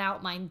drown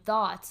out my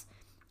thoughts.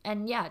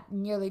 And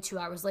nearly 2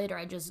 hours later,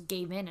 I just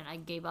gave in and I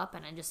gave up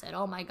and I just said,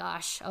 oh my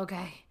gosh,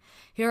 okay,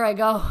 here I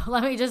go.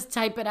 Let me just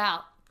type it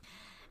out.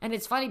 And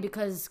it's funny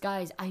because,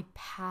 guys, I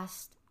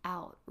passed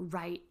out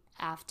right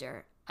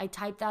after. I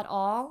typed that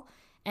all,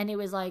 and it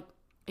was like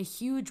a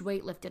huge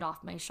weight lifted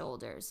off my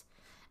shoulders.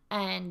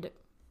 And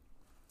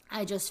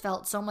I just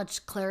felt so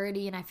much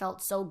clarity, and I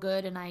felt so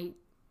good, and I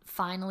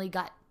finally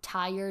got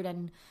tired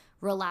and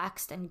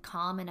relaxed and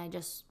calm, and I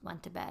just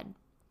went to bed.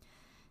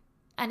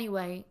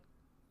 Anyway,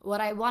 what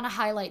I want to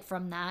highlight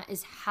from that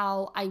is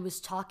how I was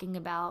talking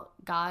about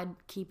God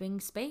keeping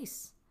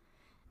space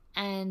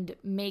and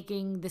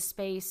making the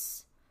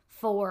space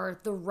for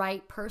the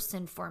right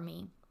person for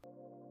me.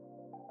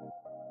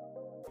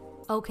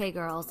 Okay,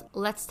 girls,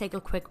 let's take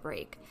a quick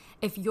break.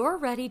 If you're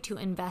ready to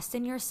invest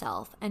in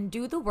yourself and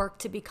do the work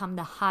to become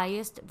the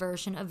highest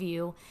version of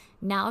you,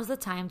 now's the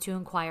time to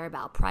inquire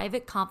about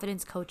private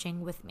confidence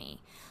coaching with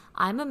me.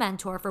 I'm a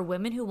mentor for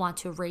women who want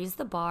to raise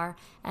the bar,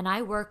 and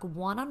I work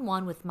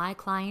one-on-one with my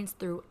clients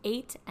through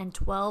 8 and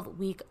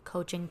 12-week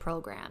coaching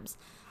programs.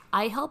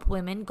 I help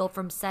women go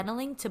from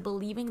settling to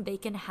believing they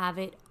can have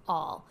it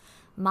all.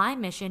 My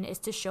mission is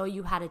to show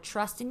you how to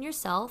trust in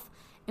yourself,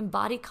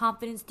 embody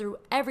confidence through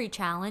every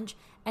challenge,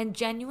 and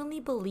genuinely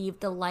believe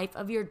the life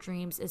of your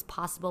dreams is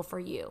possible for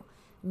you.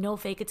 No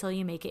fake it till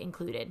you make it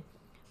included.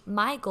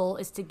 My goal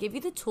is to give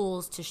you the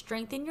tools to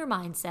strengthen your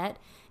mindset,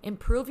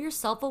 improve your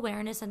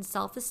self-awareness and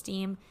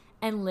self-esteem,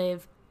 and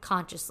live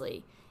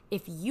consciously.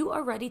 If you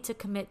are ready to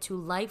commit to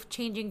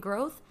life-changing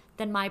growth,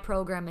 then my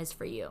program is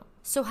for you.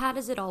 So how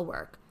does it all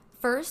work?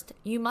 First,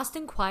 you must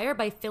inquire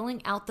by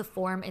filling out the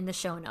form in the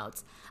show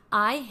notes.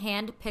 I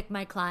hand-pick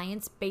my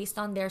clients based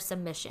on their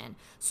submission.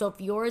 So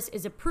if yours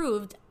is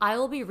approved, I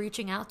will be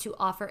reaching out to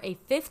offer a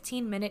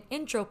 15-minute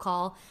intro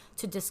call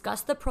to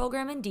discuss the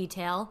program in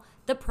detail,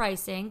 the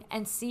pricing,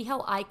 and see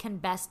how I can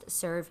best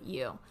serve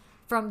you.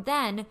 From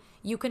then,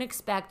 you can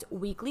expect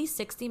weekly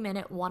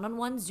 60-minute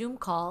one-on-one Zoom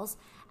calls,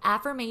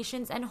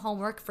 affirmations and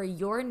homework for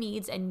your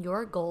needs and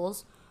your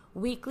goals,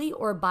 weekly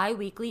or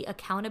bi-weekly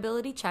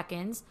accountability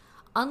check-ins,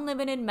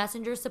 unlimited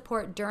messenger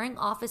support during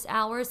office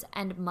hours,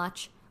 and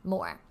much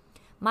more.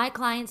 My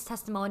clients'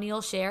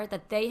 testimonials share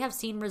that they have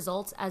seen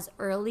results as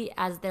early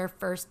as their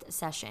first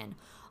session.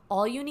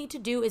 All you need to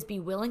do is be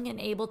willing and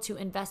able to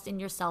invest in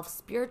yourself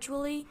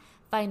spiritually,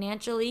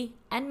 financially,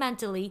 and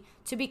mentally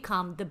to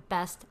become the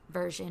best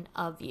version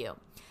of you.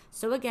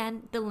 So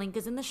again, the link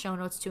is in the show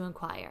notes to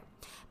inquire.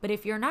 But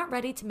if you're not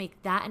ready to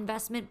make that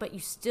investment, but you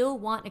still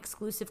want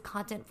exclusive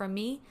content from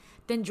me,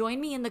 then join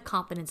me in the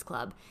Confidence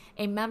Club,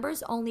 a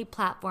members-only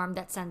platform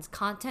that sends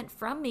content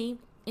from me,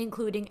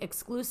 including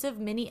exclusive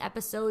mini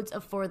episodes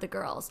of For the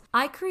Girls.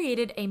 I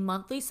created a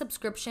monthly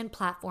subscription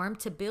platform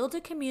to build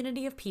a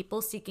community of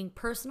people seeking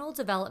personal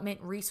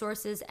development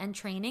resources and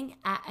training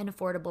at an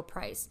affordable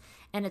price,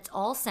 and it's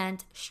all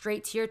sent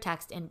straight to your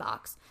text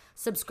inbox.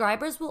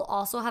 Subscribers will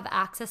also have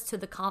access to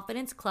the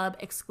Confidence Club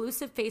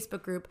exclusive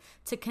Facebook group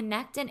to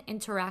connect and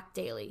interact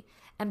daily.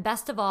 And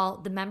best of all,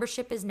 the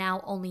membership is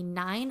now only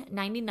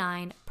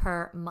 $9.99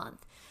 per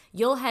month.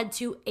 You'll head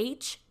to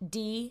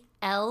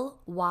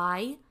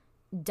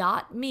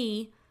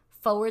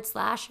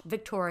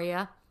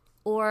hdly.me/Victoria,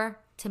 or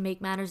to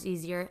make matters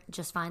easier,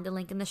 just find the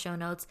link in the show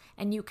notes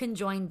and you can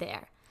join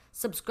there.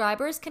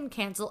 Subscribers can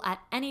cancel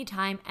at any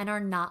time and are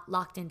not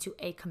locked into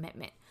a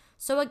commitment.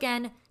 So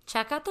again,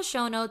 check out the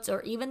show notes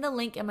or even the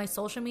link in my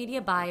social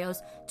media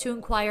bios to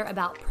inquire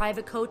about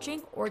private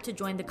coaching or to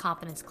join the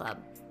Confidence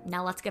Club.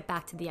 Now let's get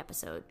back to the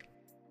episode.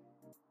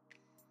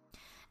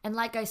 And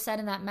like I said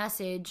in that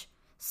message,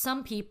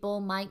 some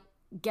people might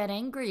get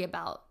angry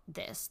about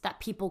this, that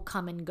people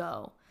come and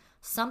go.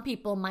 Some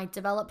people might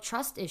develop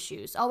trust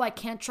issues. Oh, I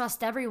can't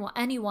trust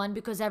anyone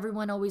because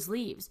everyone always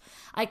leaves.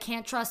 I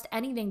can't trust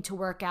anything to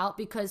work out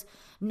because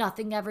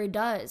nothing ever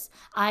does.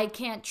 I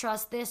can't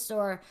trust this,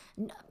 or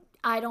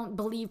I don't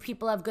believe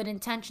people have good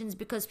intentions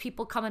because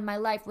people come in my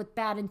life with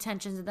bad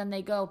intentions and then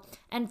they go.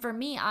 And for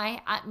me,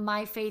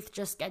 my faith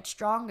just gets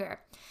stronger.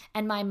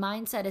 And my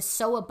mindset is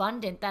so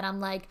abundant that I'm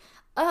like,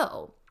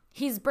 oh,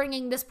 he's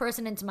bringing this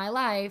person into my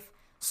life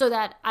so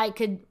that I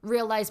could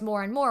realize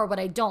more and more what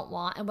I don't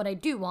want and what I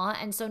do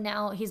want. And so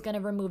now he's going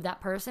to remove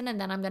that person,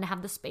 and then I'm going to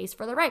have the space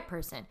for the right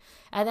person.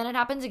 And then it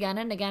happens again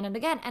and again and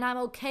again. And I'm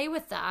okay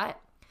with that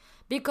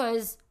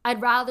because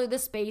I'd rather the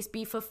space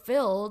be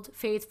fulfilled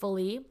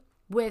faithfully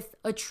with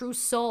a true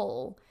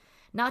soul,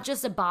 not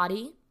just a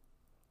body.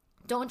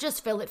 Don't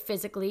just fill it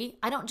physically.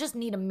 I don't just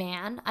need a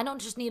man. I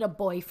don't just need a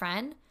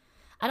boyfriend.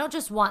 I don't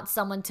just want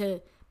someone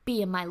to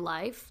be in my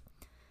life.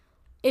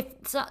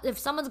 If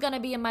someone's going to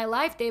be in my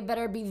life, they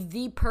better be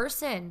the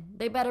person.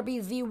 They better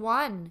be the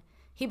one.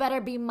 He better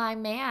be my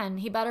man.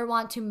 He better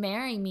want to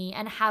marry me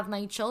and have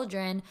my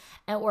children,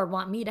 or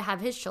want me to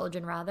have his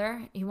children,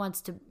 rather. He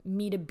wants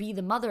me to be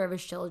the mother of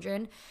his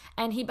children,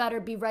 and he better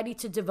be ready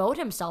to devote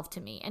himself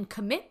to me and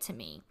commit to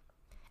me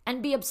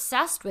and be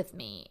obsessed with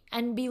me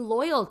and be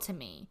loyal to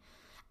me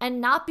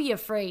and not be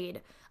afraid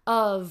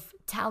of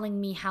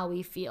telling me how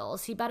he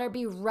feels. He better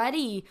be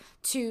ready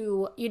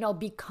to,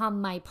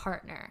 become my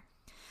partner.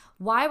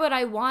 Why would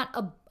I want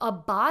a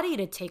body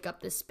to take up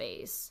this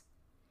space?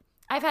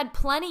 I've had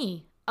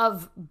plenty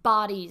of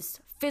bodies,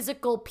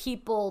 physical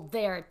people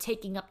there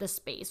taking up the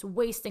space,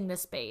 wasting the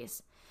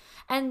space.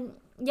 And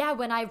yeah,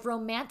 when I've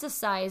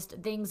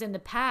romanticized things in the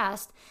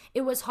past,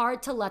 it was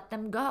hard to let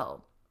them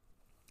go.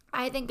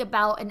 I think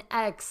about an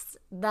ex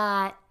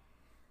that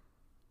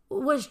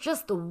was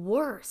just the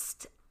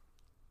worst.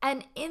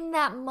 And in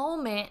that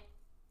moment,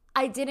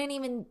 I didn't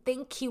even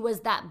think he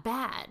was that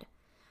bad,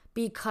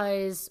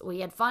 because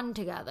we had fun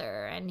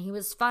together and he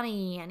was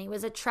funny and he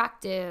was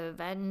attractive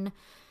and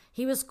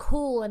he was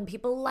cool and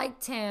people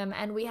liked him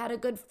and we had a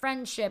good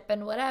friendship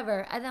and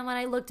whatever. And then when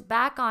I looked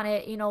back on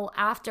it,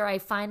 after I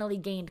finally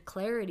gained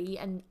clarity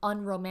and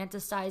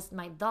unromanticized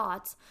my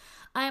thoughts,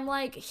 I'm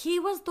like, he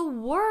was the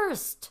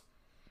worst.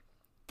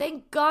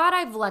 Thank God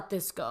I've let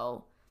this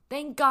go.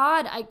 Thank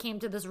God I came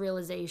to this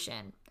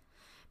realization.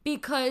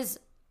 Because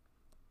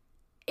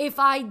if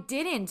I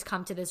didn't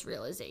come to this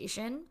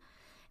realization,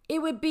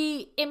 it would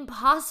be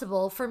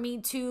impossible for me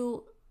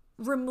to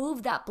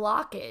remove that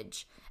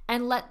blockage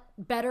and let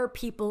better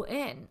people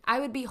in. I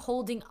would be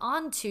holding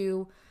on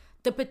to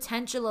the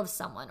potential of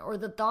someone or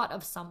the thought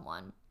of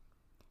someone.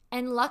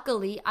 And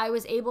luckily, I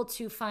was able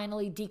to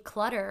finally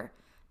declutter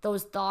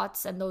those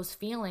thoughts and those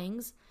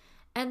feelings.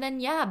 And then,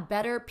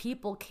 better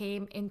people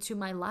came into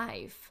my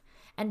life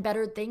and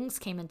better things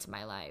came into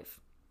my life.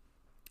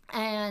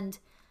 And,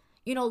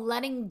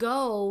 letting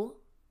go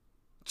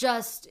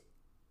just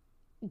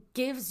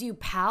gives you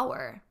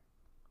power.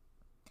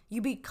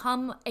 You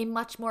become a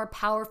much more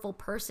powerful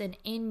person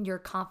in your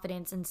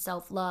confidence and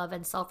self-love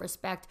and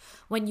self-respect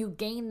when you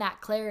gain that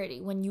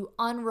clarity, when you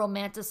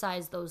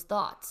unromanticize those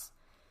thoughts.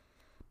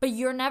 But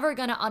you're never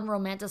going to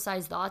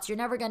unromanticize thoughts. You're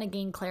never going to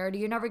gain clarity.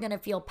 You're never going to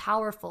feel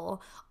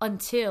powerful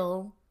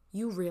until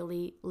you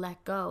really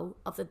let go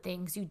of the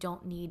things you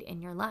don't need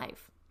in your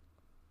life.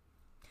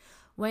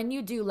 When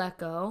you do let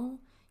go,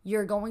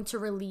 you're going to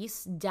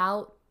release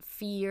doubt,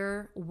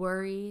 fear,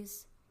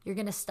 worries. You're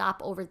going to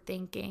stop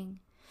overthinking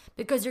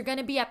because you're going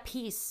to be at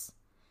peace.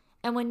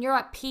 And when you're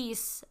at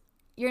peace,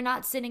 you're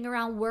not sitting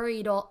around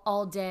worried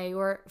all day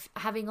or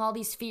having all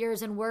these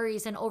fears and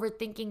worries and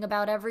overthinking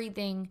about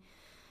everything.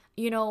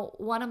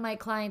 One of my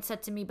clients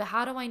said to me, but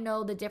how do I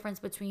know the difference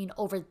between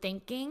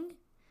overthinking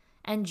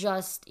and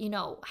just,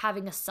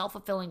 having a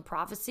self-fulfilling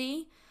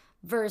prophecy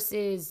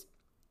versus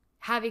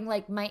having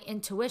like my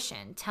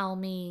intuition tell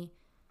me,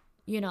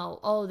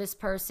 oh, this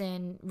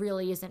person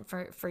really isn't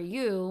for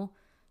you,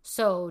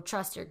 so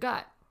trust your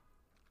gut.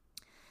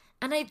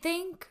 And I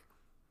think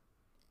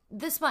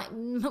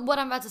what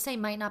I'm about to say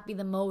might not be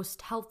the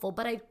most helpful,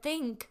 but I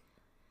think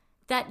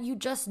that you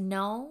just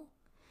know,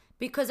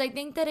 because I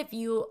think that if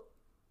you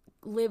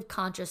live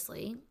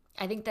consciously,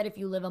 I think that if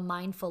you live a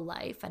mindful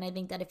life, and I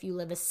think that if you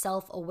live a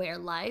self-aware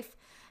life,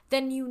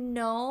 then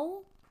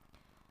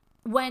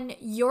when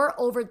your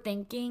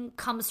overthinking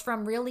comes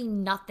from really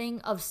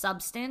nothing of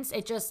substance,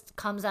 it just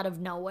comes out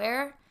of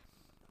nowhere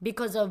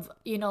because of,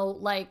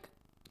 like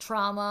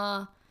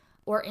trauma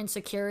or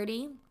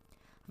insecurity,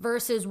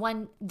 versus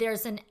when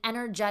there's an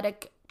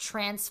energetic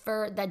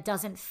transfer that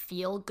doesn't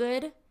feel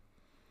good.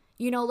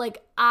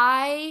 Like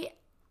I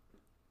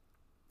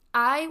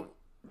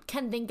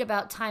can think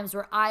about times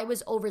where I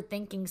was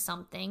overthinking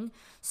something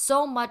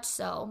so much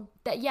so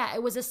that,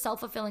 it was a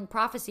self-fulfilling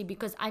prophecy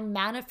because I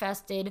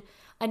manifested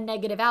a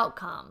negative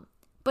outcome.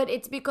 But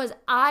it's because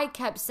I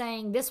kept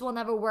saying this will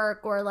never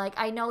work, or like,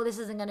 I know this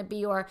isn't going to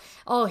be, or,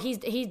 oh, he's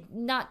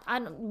not,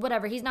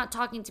 whatever, he's not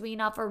talking to me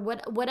enough, or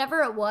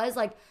whatever it was.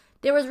 Like,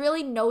 there was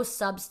really no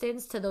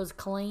substance to those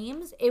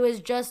claims. It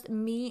was just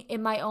me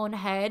in my own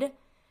head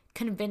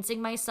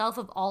convincing myself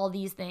of all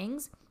these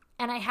things.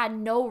 And I had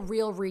no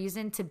real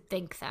reason to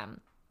think them.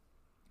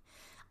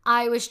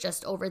 I was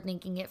just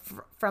overthinking it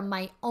from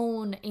my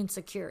own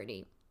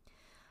insecurity.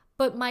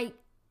 But my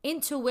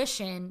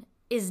intuition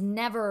is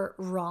never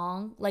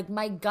wrong. Like,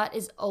 my gut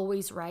is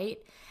always right.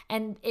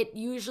 And it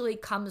usually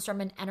comes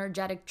from an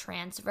energetic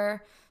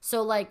transfer.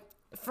 So, like,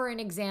 for an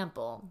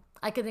example,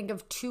 I could think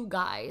of two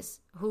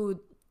guys who,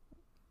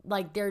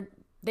 like,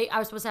 I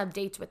was supposed to have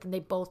dates with and they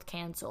both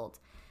canceled.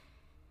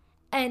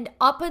 And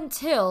up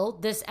until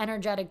this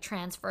energetic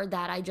transfer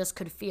that I just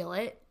could feel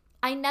it,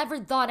 I never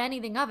thought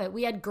anything of it.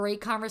 We had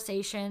great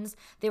conversations.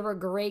 They were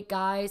great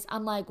guys.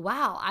 I'm like,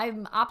 wow,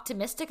 I'm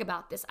optimistic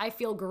about this. I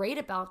feel great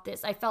about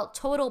this. I felt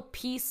total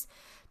peace,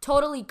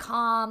 totally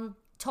calm,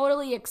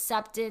 totally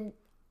accepting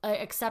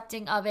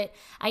of it.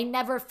 I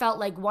never felt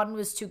like one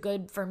was too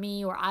good for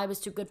me or I was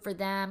too good for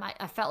them.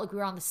 I felt like we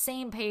were on the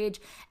same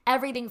page.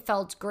 Everything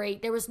felt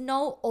great. There was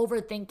no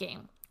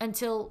overthinking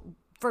until,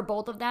 for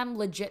both of them,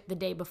 legit the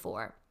day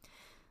before.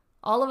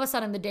 All of a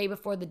sudden, the day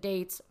before the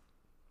dates,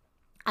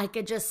 I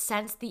could just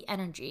sense the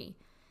energy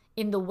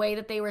in the way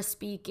that they were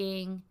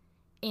speaking,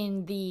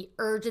 in the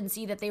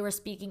urgency that they were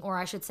speaking, or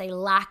I should say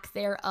lack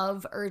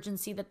thereof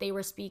urgency that they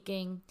were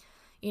speaking,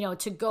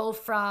 to go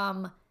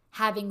from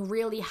having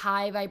really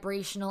high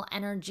vibrational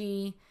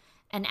energy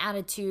and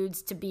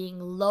attitudes to being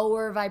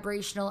lower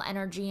vibrational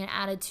energy and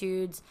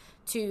attitudes,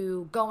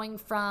 to going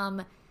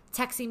from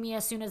texting me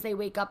as soon as they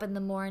wake up in the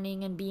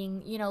morning and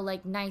being,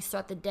 like nice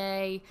throughout the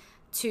day,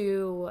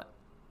 to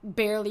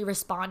barely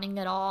responding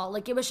at all.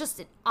 Like, it was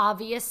just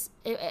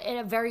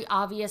a very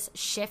obvious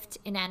shift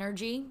in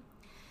energy.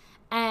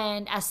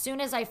 And as soon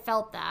as I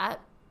felt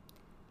that,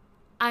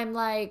 I'm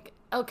like,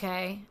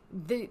 okay,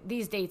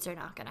 these dates are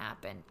not going to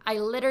happen. I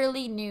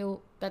literally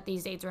knew that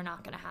these dates were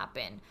not going to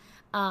happen.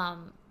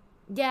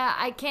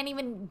 I can't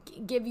even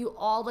give you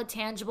all the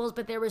tangibles,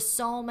 but there were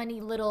so many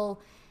little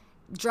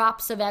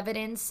drops of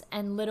evidence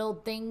and little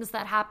things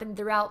that happened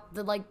throughout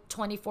the like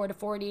 24 to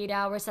 48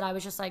 hours that I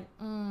was just like,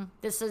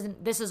 this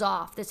is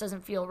off. This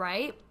doesn't feel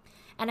right.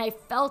 And I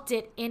felt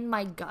it in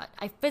my gut.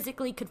 I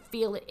physically could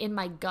feel it in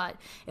my gut.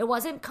 It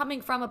wasn't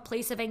coming from a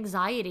place of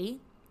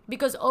anxiety,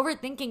 because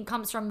overthinking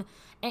comes from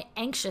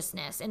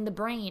anxiousness in the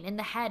brain, in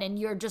the head, and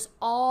you're just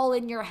all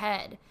in your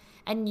head.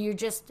 And you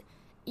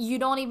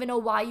don't even know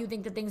why you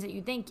think the things that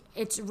you think.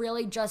 It's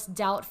really just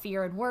doubt,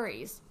 fear, and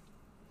worries.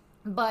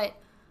 But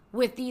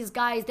with these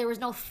guys, there was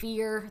no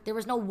fear. There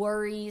was no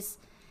worries.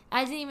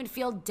 I didn't even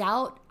feel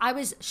doubt. I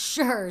was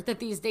sure that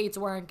these dates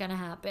weren't going to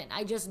happen.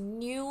 I just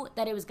knew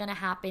that it was going to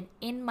happen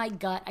in my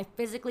gut. I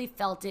physically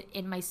felt it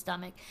in my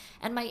stomach.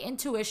 And my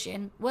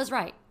intuition was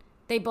right.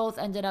 They both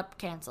ended up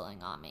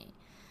canceling on me.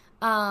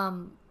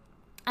 And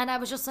I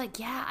was just like,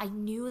 yeah, I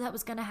knew that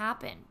was going to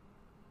happen.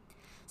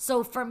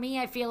 So for me,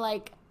 I feel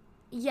like,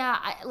 yeah,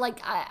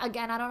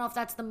 again, I don't know if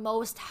that's the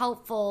most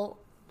helpful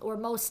or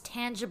most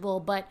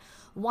tangible, but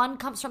one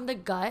comes from the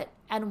gut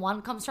and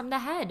one comes from the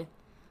head.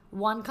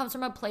 One comes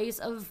from a place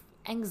of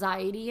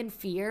anxiety and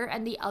fear,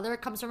 and the other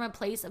comes from a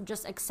place of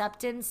just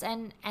acceptance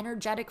and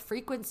energetic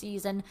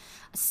frequencies and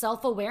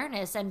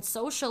self-awareness and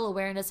social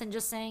awareness, and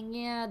just saying,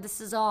 yeah,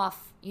 this is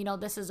off.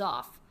 This is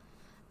off.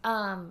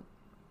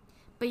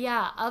 But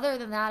yeah, other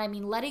than that, I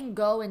mean, letting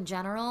go in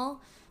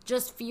general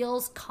just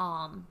feels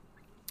calm,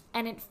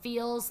 and it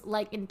feels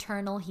like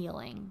internal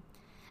healing,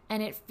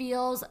 and it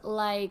feels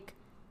like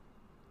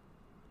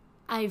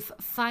I've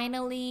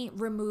finally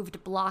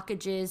removed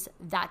blockages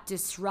that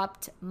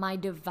disrupt my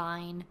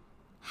divine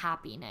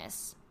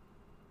happiness.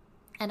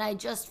 And I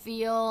just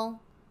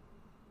feel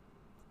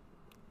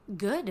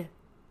good.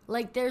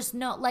 Like there's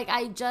no, like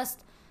I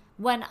just,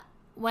 when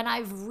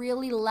I've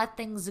really let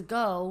things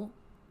go,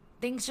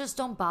 things just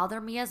don't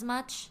bother me as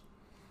much.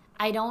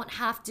 I don't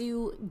have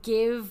to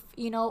give,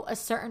 a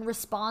certain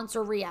response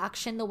or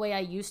reaction the way I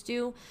used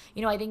to.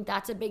 I think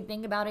that's a big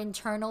thing about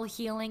internal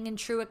healing and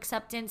true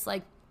acceptance.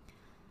 Like,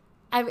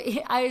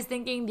 I was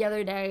thinking the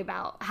other day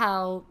about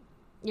how,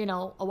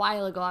 a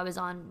while ago I was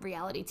on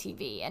reality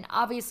TV. And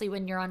obviously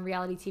when you're on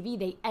reality TV,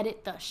 they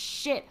edit the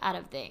shit out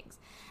of things.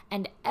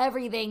 And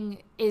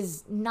everything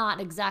is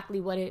not exactly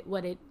what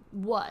it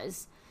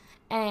was.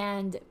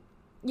 And,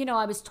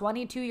 I was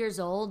 22 years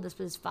old. This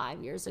was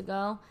 5 years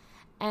ago.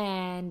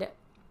 And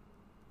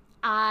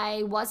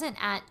I wasn't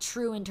at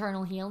true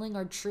internal healing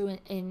or true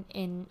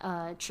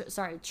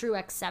true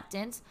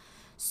acceptance.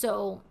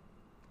 So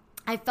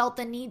I felt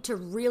the need to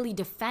really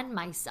defend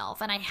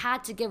myself, and I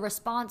had to give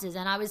responses,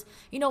 and I was,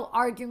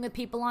 arguing with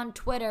people on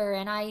Twitter,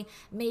 and I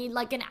made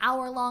like an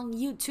hour-long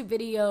YouTube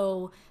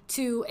video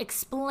to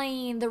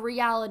explain the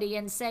reality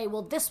and say,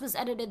 well, this was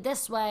edited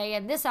this way,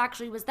 and this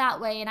actually was that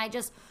way, and I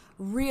just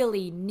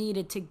really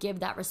needed to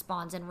give that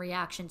response and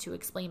reaction to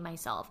explain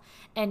myself.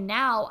 And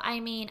now, I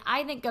mean,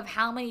 I think of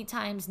how many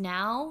times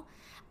now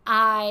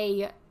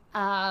I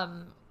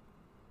have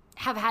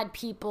had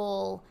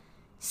people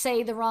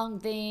say the wrong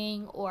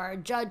thing or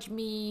judge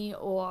me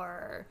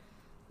or,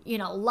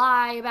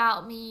 lie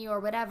about me or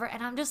whatever.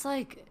 And I'm just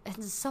like,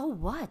 and so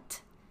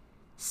what?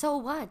 So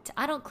what?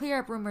 I don't clear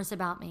up rumors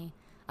about me.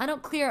 I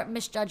don't clear up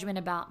misjudgment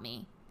about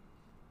me.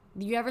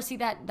 Do you ever see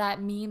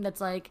that meme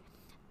that's like,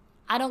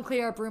 I don't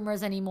clear up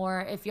rumors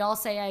anymore. If y'all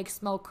say I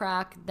smoke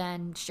crack,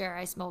 then sure,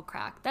 I smoke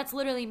crack. That's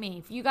literally me.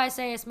 If you guys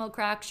say I smoke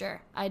crack,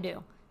 sure, I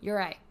do. You're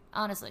right.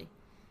 Honestly.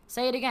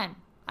 Say it again.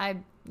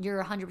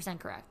 You're 100%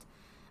 correct.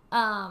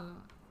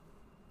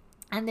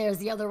 And there's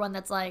the other one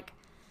that's like,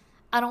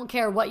 I don't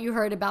care what you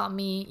heard about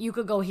me. You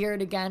could go hear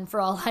it again for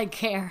all I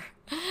care.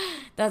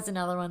 That's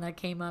another one that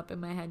came up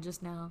in my head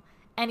just now.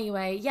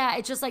 Anyway, yeah,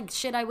 it's just like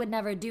shit I would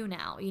never do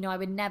now. I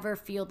would never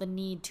feel the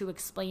need to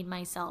explain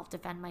myself,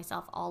 defend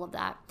myself, all of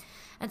that.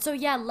 And so,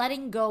 yeah,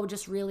 letting go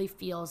just really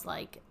feels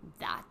like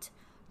that.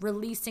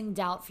 Releasing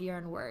doubt, fear,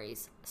 and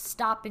worries.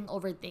 Stopping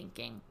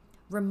overthinking.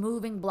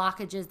 Removing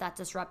blockages that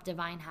disrupt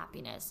divine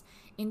happiness.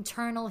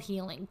 Internal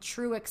healing.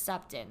 True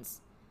acceptance.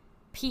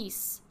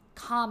 Peace,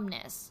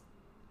 calmness,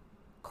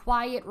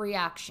 quiet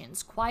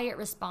reactions, quiet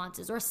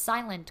responses, or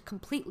silent,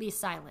 completely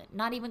silent,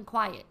 not even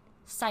quiet,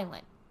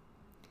 silent.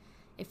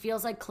 It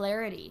feels like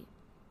clarity.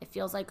 It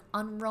feels like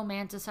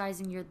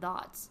unromanticizing your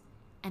thoughts,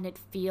 and it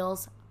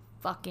feels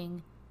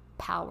fucking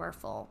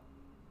powerful.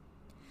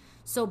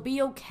 So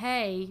be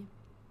okay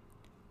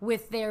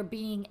with there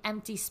being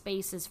empty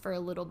spaces for a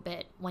little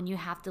bit when you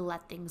have to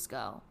let things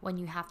go, when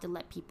you have to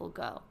let people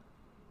go.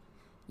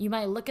 You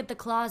might look at the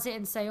closet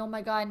and say, oh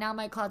my God, now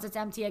my closet's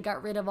empty. I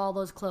got rid of all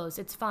those clothes.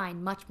 It's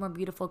fine. Much more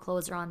beautiful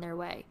clothes are on their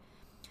way.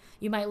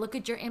 You might look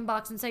at your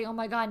inbox and say, oh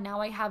my God,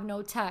 now I have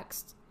no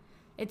text.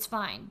 It's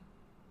fine.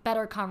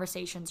 Better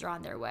conversations are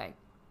on their way.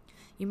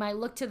 You might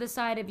look to the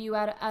side of you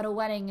at a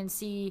wedding and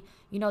see,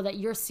 that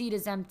your seat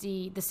is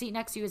empty. The seat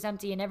next to you is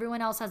empty and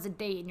everyone else has a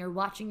date, and you're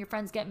watching your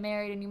friends get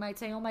married, and you might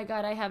say, oh my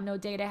God, I have no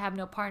date. I have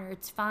no partner.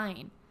 It's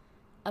fine.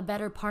 A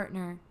better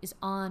partner is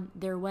on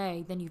their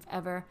way than you've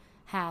ever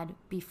had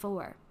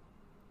before.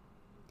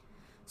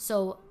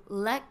 So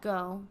let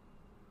go,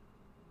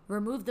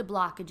 remove the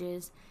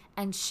blockages,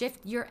 and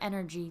shift your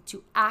energy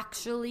to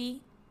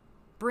actually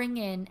bring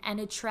in and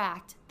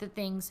attract the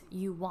things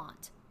you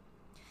want.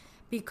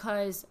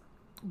 Because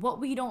what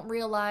we don't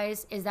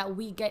realize is that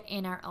we get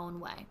in our own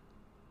way.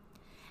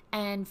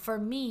 And for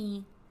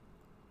me,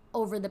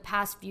 over the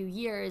past few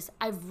years,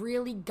 I've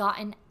really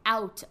gotten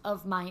out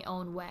of my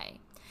own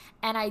way.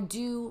 And I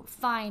do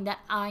find that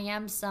I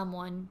am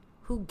someone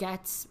who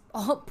gets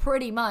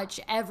pretty much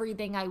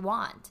everything I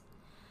want.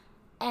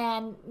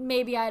 And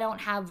maybe I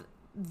don't have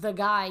the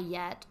guy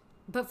yet,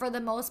 but for the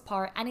most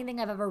part, anything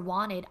I've ever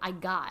wanted, I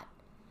got.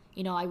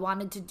 You know, I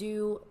wanted to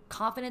do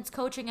confidence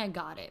coaching, I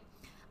got it.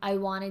 I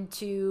wanted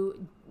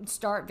to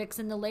start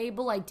Vixen the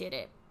Label, I did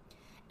it.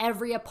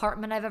 Every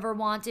apartment I've ever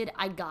wanted,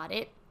 I got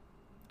it.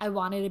 I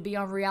wanted to be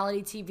on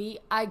reality TV,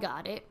 I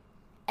got it.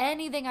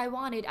 Anything I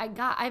wanted, I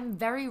got. I'm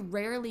very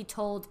rarely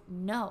told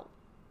no.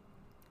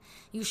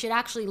 You should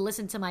actually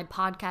listen to my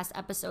podcast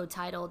episode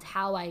titled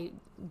How I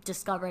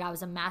Discovered I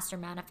Was a Master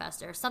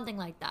Manifester, something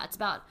like that. It's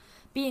about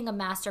being a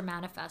master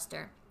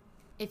manifester.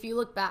 If you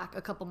look back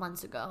a couple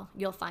months ago,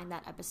 you'll find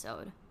that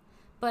episode.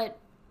 But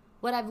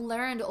what I've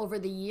learned over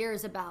the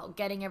years about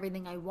getting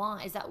everything I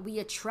want is that we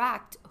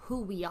attract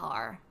who we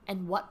are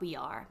and what we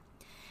are.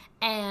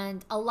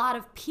 And a lot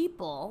of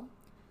people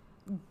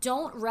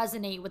don't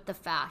resonate with the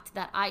fact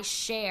that I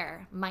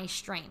share my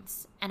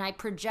strengths and I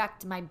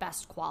project my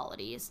best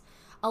qualities.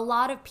 A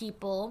lot of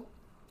people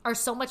are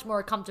so much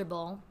more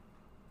comfortable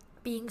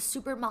being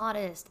super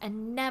modest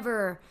and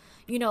never,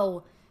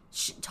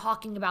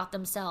 talking about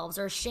themselves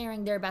or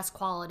sharing their best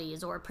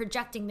qualities or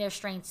projecting their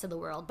strengths to the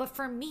world. But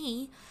for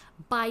me,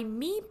 by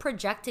me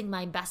projecting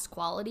my best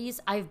qualities,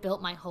 I've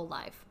built my whole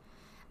life.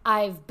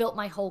 I've built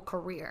my whole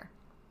career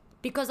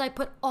because I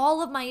put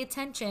all of my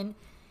attention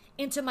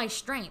into my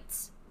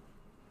strengths.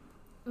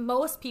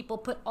 Most people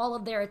put all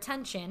of their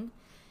attention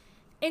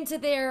into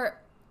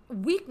their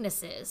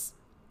weaknesses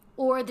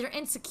or their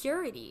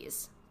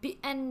insecurities.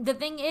 And the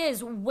thing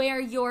is, where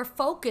your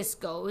focus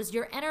goes,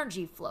 your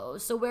energy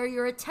flows. So where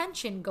your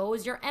attention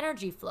goes, your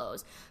energy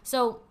flows.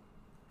 So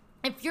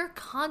if you're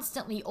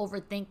constantly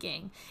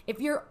overthinking,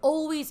 if you're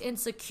always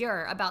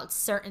insecure about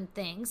certain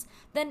things,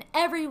 then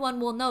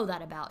everyone will know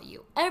that about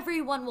you.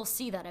 Everyone will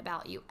see that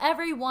about you.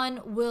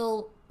 Everyone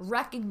will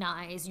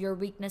recognize your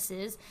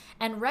weaknesses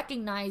and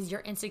recognize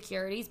your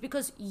insecurities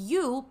because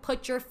you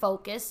put your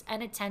focus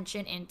and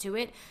attention into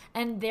it,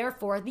 and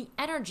therefore the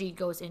energy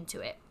goes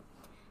into it.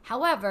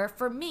 However,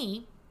 for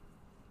me,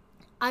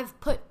 I've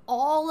put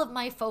all of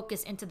my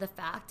focus into the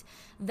fact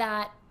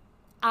that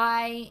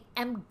I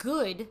am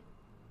good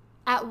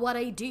at what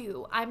I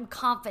do. I'm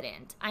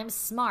confident. I'm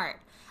smart.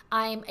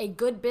 I'm a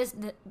good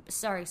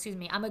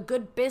I'm a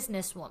good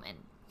businesswoman.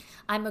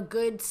 I'm a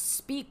good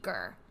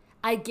speaker.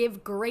 I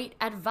give great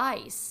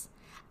advice.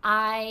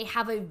 I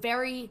have a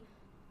very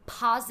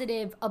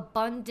positive,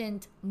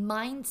 abundant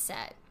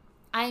mindset.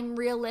 I'm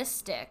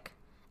realistic.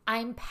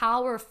 I'm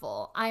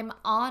powerful. I'm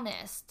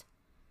honest.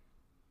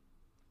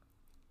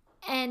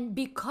 And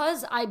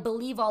because I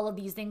believe all of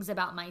these things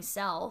about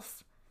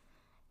myself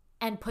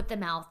and put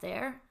them out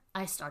there,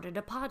 I started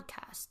a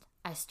podcast.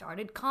 I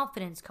started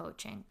confidence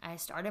coaching. I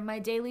started my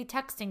daily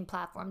texting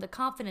platform, The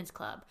Confidence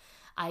Club.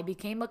 I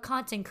became a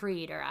content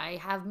creator. I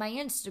have my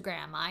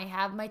Instagram. I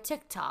have my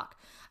TikTok.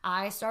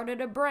 I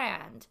started a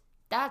brand.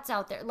 That's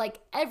out there.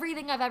 Like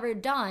everything I've ever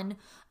done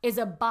is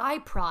a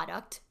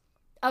byproduct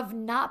of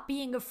not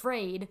being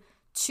afraid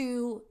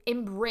to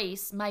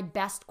embrace my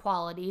best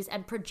qualities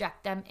and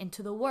project them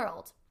into the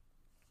world.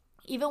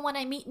 Even when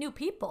I meet new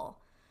people,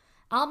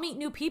 I'll meet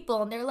new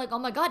people and they're like, oh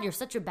my God, you're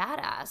such a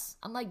badass.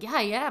 I'm like, yeah,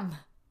 I am.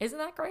 Isn't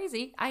that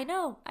crazy? I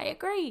know. I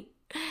agree.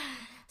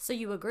 So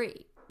you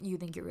agree. You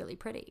think you're really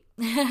pretty.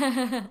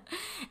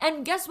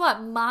 And guess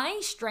what? My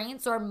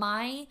strengths or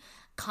my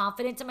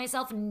confidence in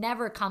myself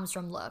never comes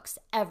from looks,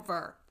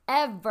 ever.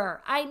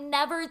 Ever. I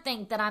never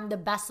think that I'm the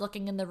best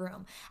looking in the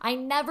room. I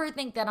never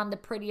think that I'm the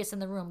prettiest in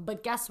the room.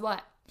 But guess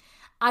what?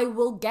 I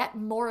will get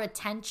more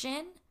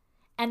attention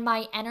and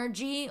my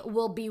energy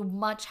will be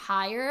much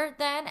higher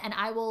then, and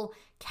I will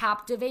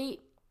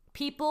captivate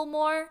people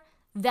more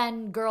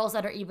than girls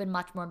that are even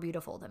much more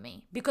beautiful than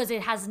me. Because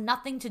it has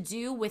nothing to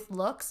do with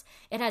looks.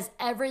 It has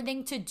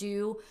everything to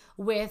do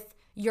with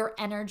your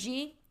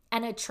energy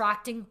and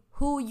attracting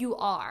who you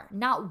are,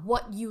 not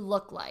what you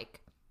look like.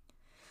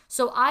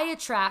 So I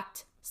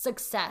attract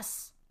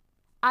success,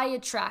 I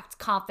attract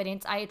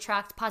confidence, I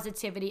attract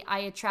positivity, I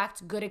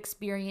attract good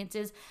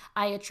experiences,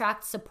 I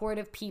attract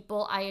supportive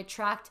people, I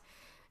attract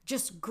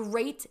just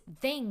great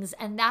things.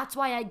 And that's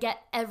why I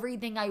get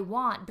everything I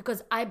want,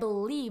 because I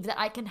believe that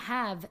I can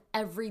have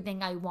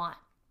everything I want.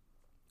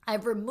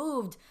 I've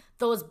removed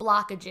those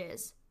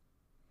blockages.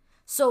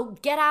 So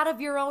get out of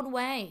your own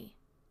way.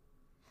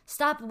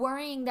 Stop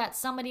worrying that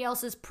somebody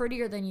else is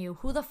prettier than you.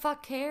 Who the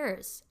fuck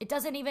cares?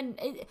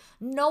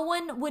 No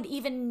one would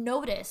even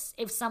notice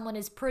if someone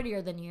is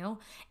prettier than you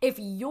if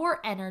your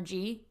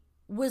energy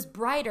was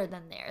brighter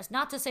than theirs.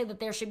 Not to say that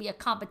there should be a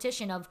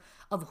competition of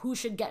who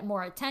should get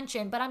more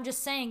attention, but I'm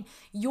just saying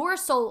you're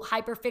so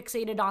hyper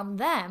fixated on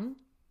them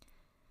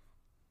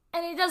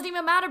And it doesn't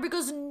even matter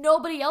because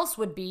nobody else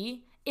would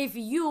be if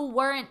you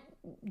weren't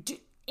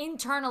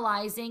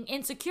internalizing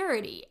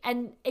insecurity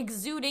and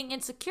exuding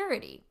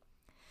insecurity.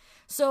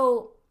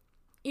 So,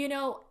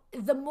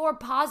 the more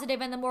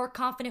positive and the more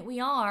confident we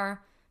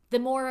are, the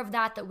more of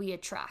that we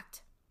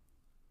attract.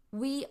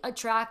 We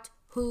attract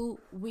who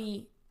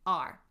we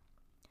are.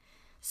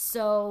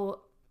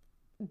 So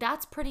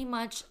that's pretty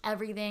much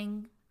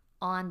everything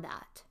on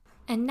that.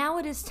 And now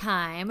it is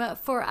time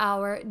for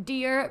our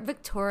Dear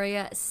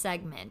Victoria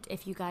segment.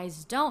 If you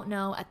guys don't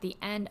know, at the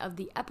end of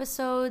the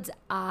episodes,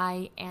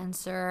 I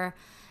answer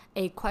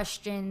a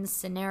question,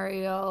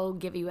 scenario,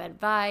 give you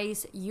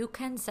advice. You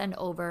can send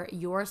over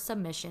your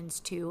submissions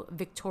to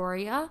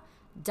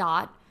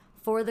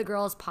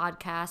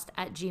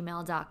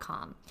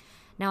victoria.forthegirlspodcast@gmail.com.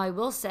 Now, I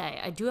will say,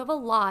 I do have a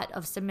lot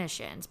of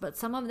submissions, but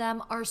some of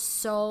them are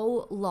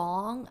so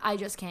long, I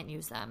just can't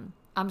use them.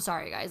 I'm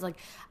sorry, guys.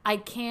 I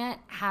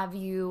can't have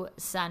you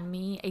send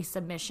me a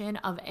submission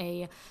of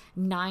a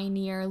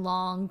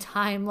 9-year-long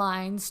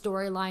timeline,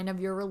 storyline of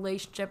your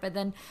relationship, and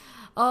then,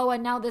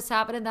 and now this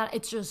happened and that.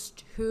 It's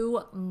just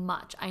too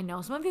much. I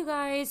know some of you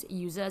guys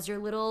use it as your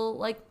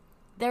little,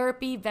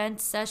 therapy vent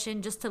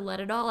session just to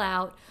let it all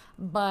out,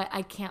 but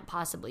I can't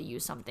possibly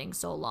use something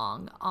so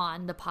long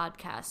on the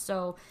podcast.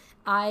 So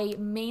I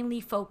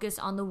mainly focus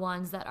on the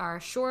ones that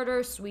are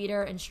shorter,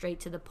 sweeter, and straight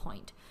to the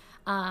point.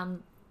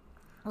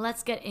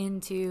 Let's get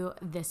into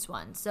this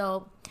one.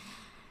 So,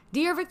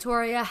 Dear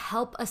Victoria,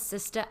 help a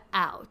sister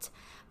out.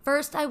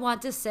 First, I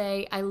want to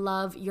say I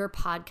love your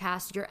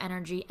podcast. Your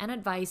energy and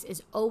advice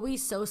is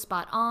always so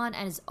spot on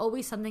and is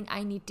always something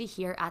I need to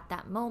hear at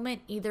that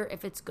moment, either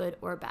if it's good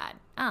or bad.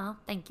 Oh,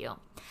 thank you.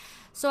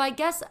 So I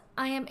guess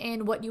I am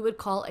in what you would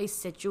call a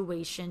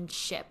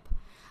situationship.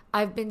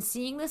 I've been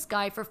seeing this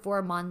guy for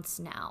 4 months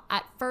now.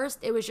 At first,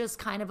 it was just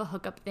kind of a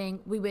hookup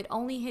thing. We would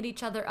only hit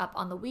each other up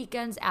on the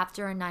weekends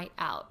after a night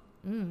out.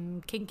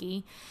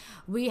 Kinky.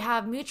 We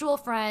have mutual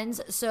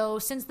friends, so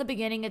since the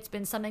beginning, it's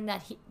been something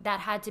that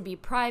had to be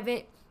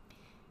private.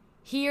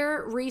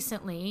 Here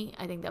recently,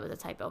 I think that was a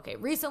typo. Okay,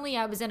 recently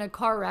I was in a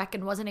car wreck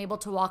and wasn't able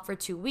to walk for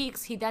 2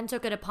 weeks. He then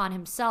took it upon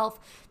himself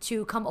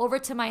to come over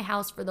to my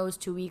house for those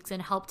 2 weeks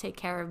and help take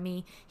care of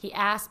me. He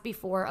asked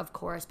before, of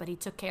course, but he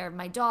took care of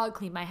my dog,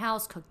 cleaned my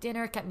house, cooked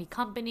dinner, kept me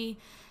company,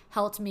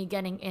 helped me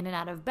getting in and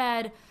out of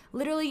bed,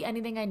 literally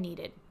anything I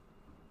needed.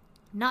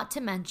 Not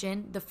to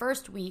mention, the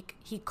first week,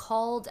 he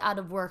called out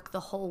of work the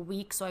whole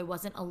week so I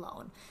wasn't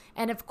alone.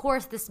 And of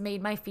course, this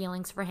made my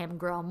feelings for him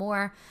grow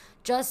more.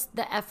 Just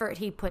the effort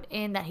he put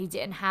in that he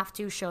didn't have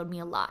to showed me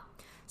a lot.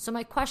 So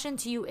my question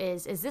to you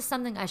is this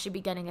something I should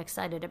be getting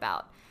excited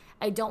about?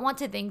 I don't want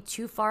to think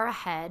too far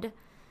ahead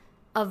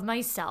of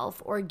myself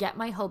or get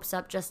my hopes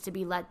up just to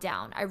be let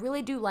down. I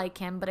really do like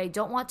him, but I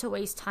don't want to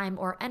waste time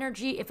or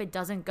energy if it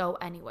doesn't go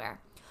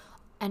anywhere.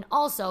 And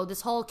also,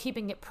 this whole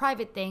keeping it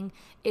private thing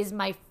is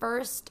my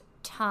first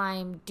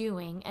time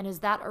doing, and is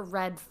that a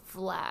red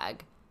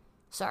flag?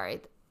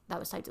 Sorry, that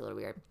was typed a little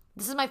weird.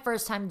 This is my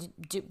first time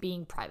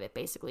being private,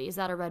 basically. Is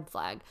that a red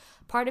flag?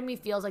 Part of me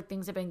feels like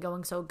things have been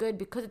going so good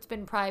because it's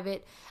been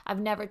private.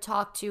 I've never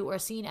talked to or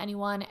seen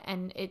anyone,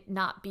 and it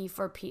not be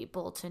for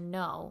people to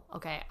know.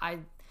 Okay,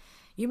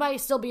 you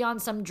might still be on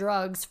some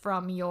drugs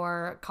from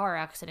your car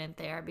accident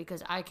there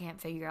because I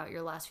can't figure out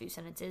your last few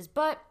sentences,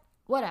 but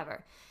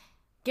whatever.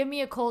 Give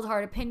me a cold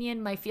hard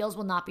opinion. My feels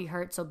will not be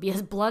hurt, so be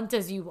as blunt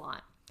as you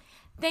want.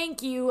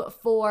 Thank you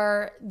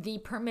for the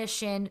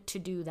permission to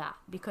do that,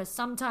 because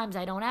sometimes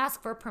I don't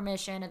ask for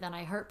permission and then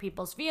I hurt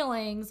people's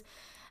feelings,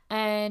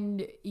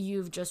 and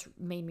you've just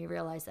made me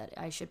realize that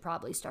I should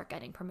probably start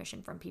getting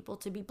permission from people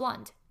to be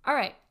blunt. All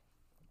right.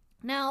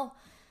 Now,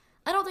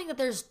 I don't think that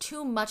there's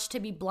too much to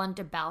be blunt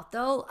about,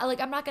 though.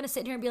 I'm not going to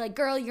sit here and be like,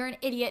 girl, you're an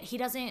idiot. He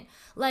doesn't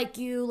like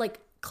you.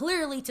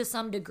 Clearly, to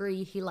some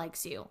degree, he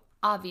likes you.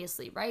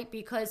 Obviously, right?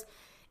 Because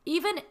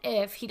even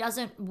if he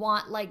doesn't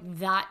want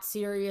that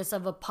serious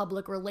of a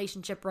public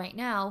relationship right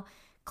now,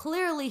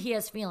 clearly he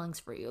has feelings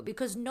for you,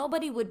 because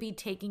nobody would be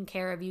taking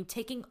care of you,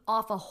 taking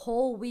off a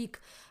whole week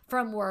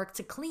from work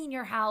to clean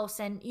your house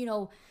and,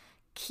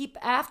 keep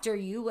after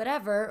you,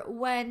 whatever,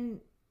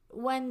 when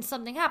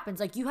something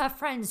happens. You have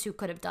friends who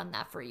could have done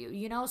that for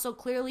you, So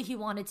clearly he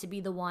wanted to be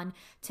the one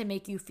to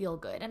make you feel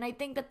good. And I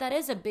think that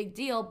is a big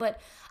deal, but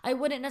I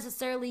wouldn't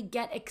necessarily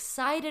get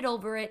excited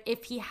over it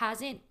if he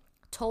hasn't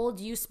told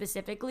you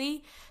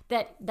specifically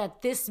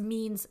that this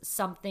means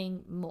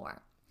something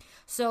more.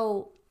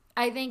 So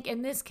I think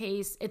in this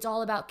case, it's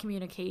all about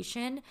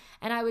communication.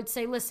 And I would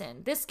say,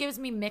 listen, this gives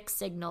me mixed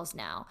signals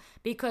now,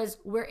 because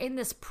we're in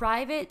this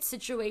private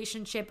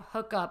situationship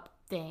hookup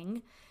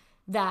thing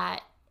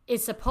that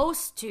is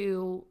supposed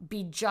to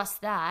be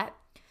just that,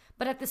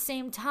 but at the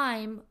same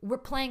time, we're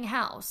playing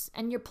house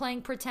and you're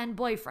playing pretend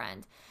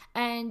boyfriend,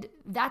 and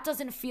that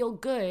doesn't feel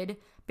good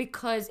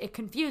because it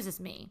confuses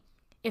me.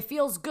 It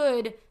feels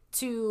good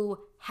to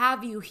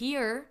have you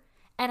here,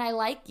 and I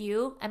like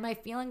you, and my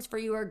feelings for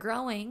you are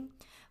growing,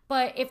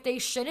 but if they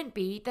shouldn't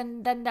be,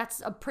 then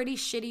that's a pretty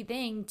shitty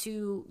thing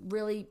to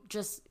really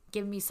just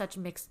give me such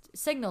mixed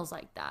signals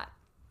like that.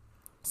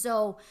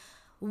 So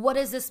what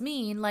does this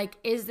mean? Like,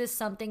 is this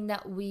something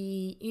that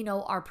we,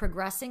 are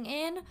progressing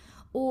in?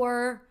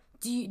 Or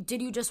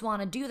did you just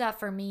want to do that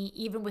for me,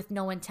 even with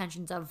no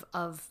intentions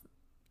of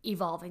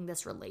evolving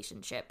this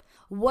relationship?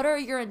 What are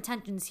your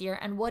intentions here,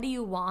 and what do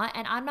you want?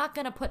 And I'm not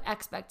going to put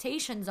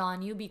expectations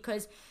on you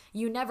because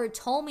you never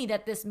told me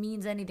that this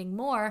means anything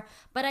more,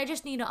 but I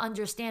just need to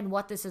understand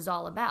what this is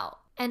all about.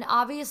 And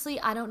obviously,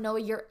 I don't know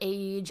your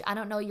age, I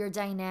don't know your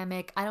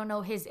dynamic, I don't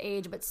know his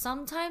age, but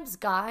sometimes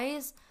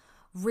guys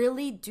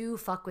really do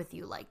fuck with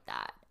you like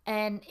that.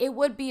 And it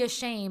would be a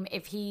shame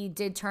if he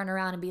did turn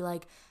around and be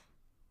like,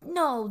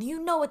 no,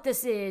 you know what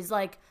this is,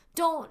 like,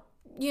 don't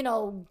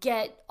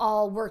get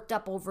all worked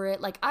up over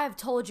it. Like, I've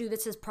told you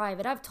this is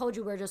private. I've told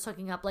you we're just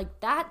hooking up. Like,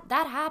 that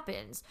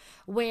happens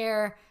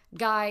where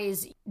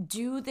guys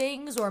do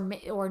things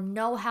or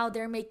know how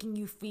they're making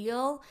you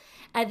feel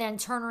and then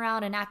turn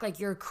around and act like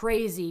you're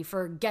crazy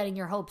for getting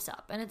your hopes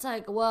up. And it's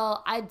like,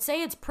 well, I'd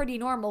say it's pretty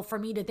normal for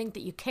me to think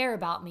that you care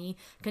about me,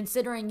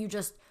 considering you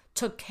just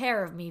took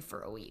care of me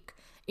for a week.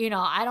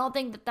 I don't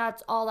think that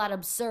that's all that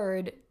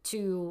absurd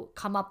to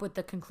come up with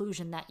the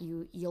conclusion that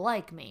you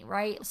like me,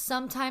 right?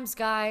 Sometimes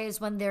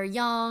guys, when they're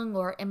young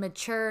or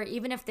immature,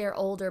 even if they're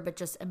older but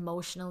just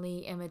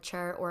emotionally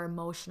immature or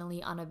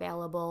emotionally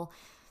unavailable,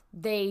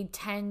 they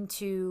tend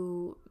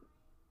to,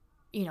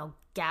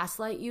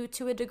 gaslight you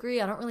to a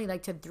degree. I don't really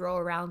like to throw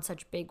around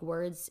such big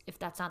words if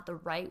that's not the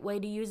right way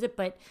to use it,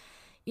 but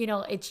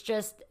it's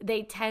just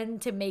they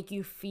tend to make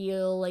you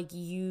feel like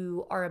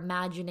you are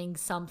imagining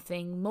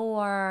something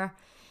more,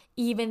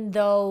 even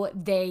though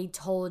they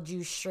told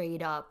you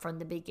straight up from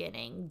the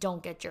beginning,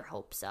 don't get your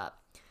hopes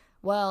up.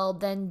 Well,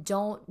 then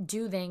don't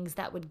do things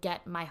that would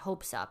get my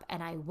hopes up,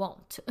 and I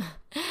won't.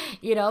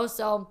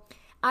 So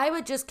I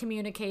would just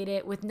communicate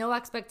it with no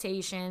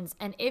expectations.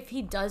 And if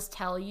he does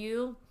tell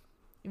you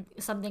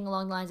something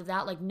along the lines of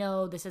that, like,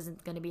 no, this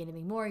isn't going to be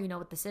anything more, you know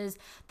what this is,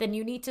 then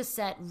you need to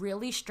set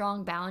really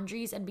strong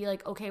boundaries and be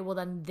like, okay, well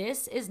then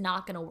this is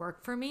not going to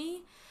work for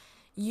me.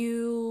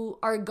 You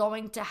are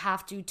going to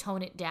have to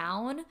tone it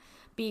down,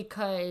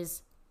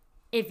 because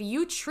if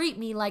you treat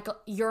me like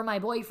you're my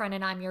boyfriend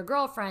and I'm your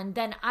girlfriend,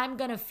 then I'm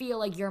going to feel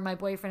like you're my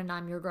boyfriend and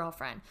I'm your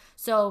girlfriend.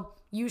 So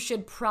you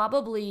should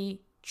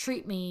probably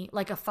treat me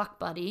like a fuck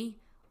buddy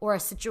or a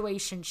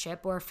situationship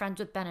or a friends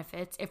with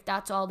benefits, if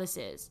that's all this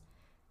is.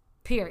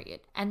 Period.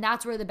 And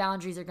that's where the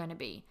boundaries are going to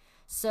be.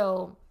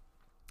 So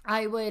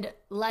I would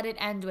let it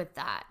end with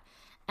that.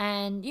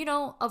 And,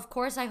 of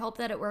course, I hope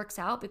that it works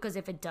out, because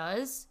if it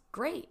does,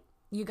 great.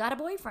 You got a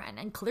boyfriend,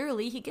 and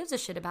clearly he gives a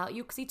shit about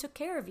you because he took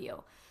care of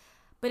you.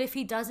 But if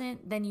he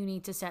doesn't, then you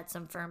need to set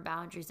some firm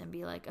boundaries and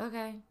be like,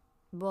 okay,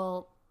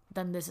 well,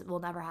 then this will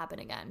never happen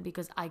again,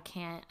 because I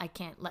can't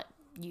let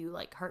you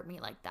hurt me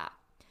like that.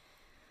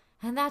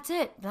 And that's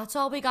it. That's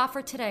all we got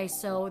for today.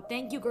 So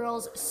thank you,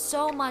 girls,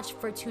 so much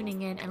for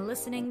tuning in and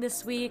listening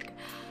this week.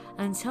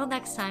 Until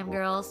next time,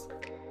 girls.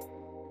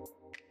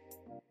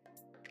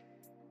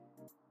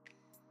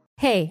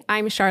 Hey,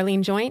 I'm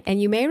Charlene Joint,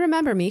 and you may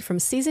remember me from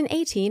season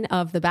 18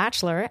 of The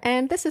Bachelor,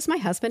 and this is my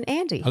husband,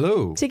 Andy.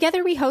 Hello.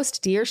 Together we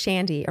host Dear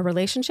Shandy, a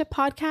relationship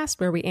podcast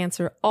where we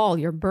answer all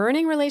your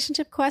burning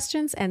relationship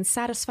questions and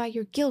satisfy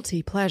your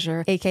guilty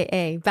pleasure,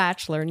 aka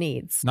Bachelor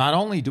needs. Not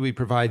only do we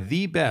provide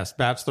the best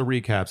Bachelor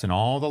recaps in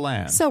all the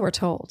land, so we're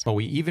told, but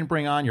we even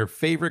bring on your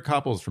favorite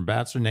couples from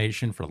Bachelor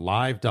Nation for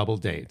live double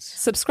dates.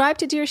 Subscribe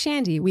to Dear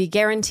Shandy. We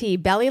guarantee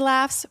belly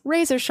laughs,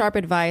 razor sharp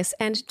advice,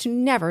 and to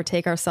never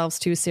take ourselves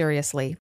too seriously.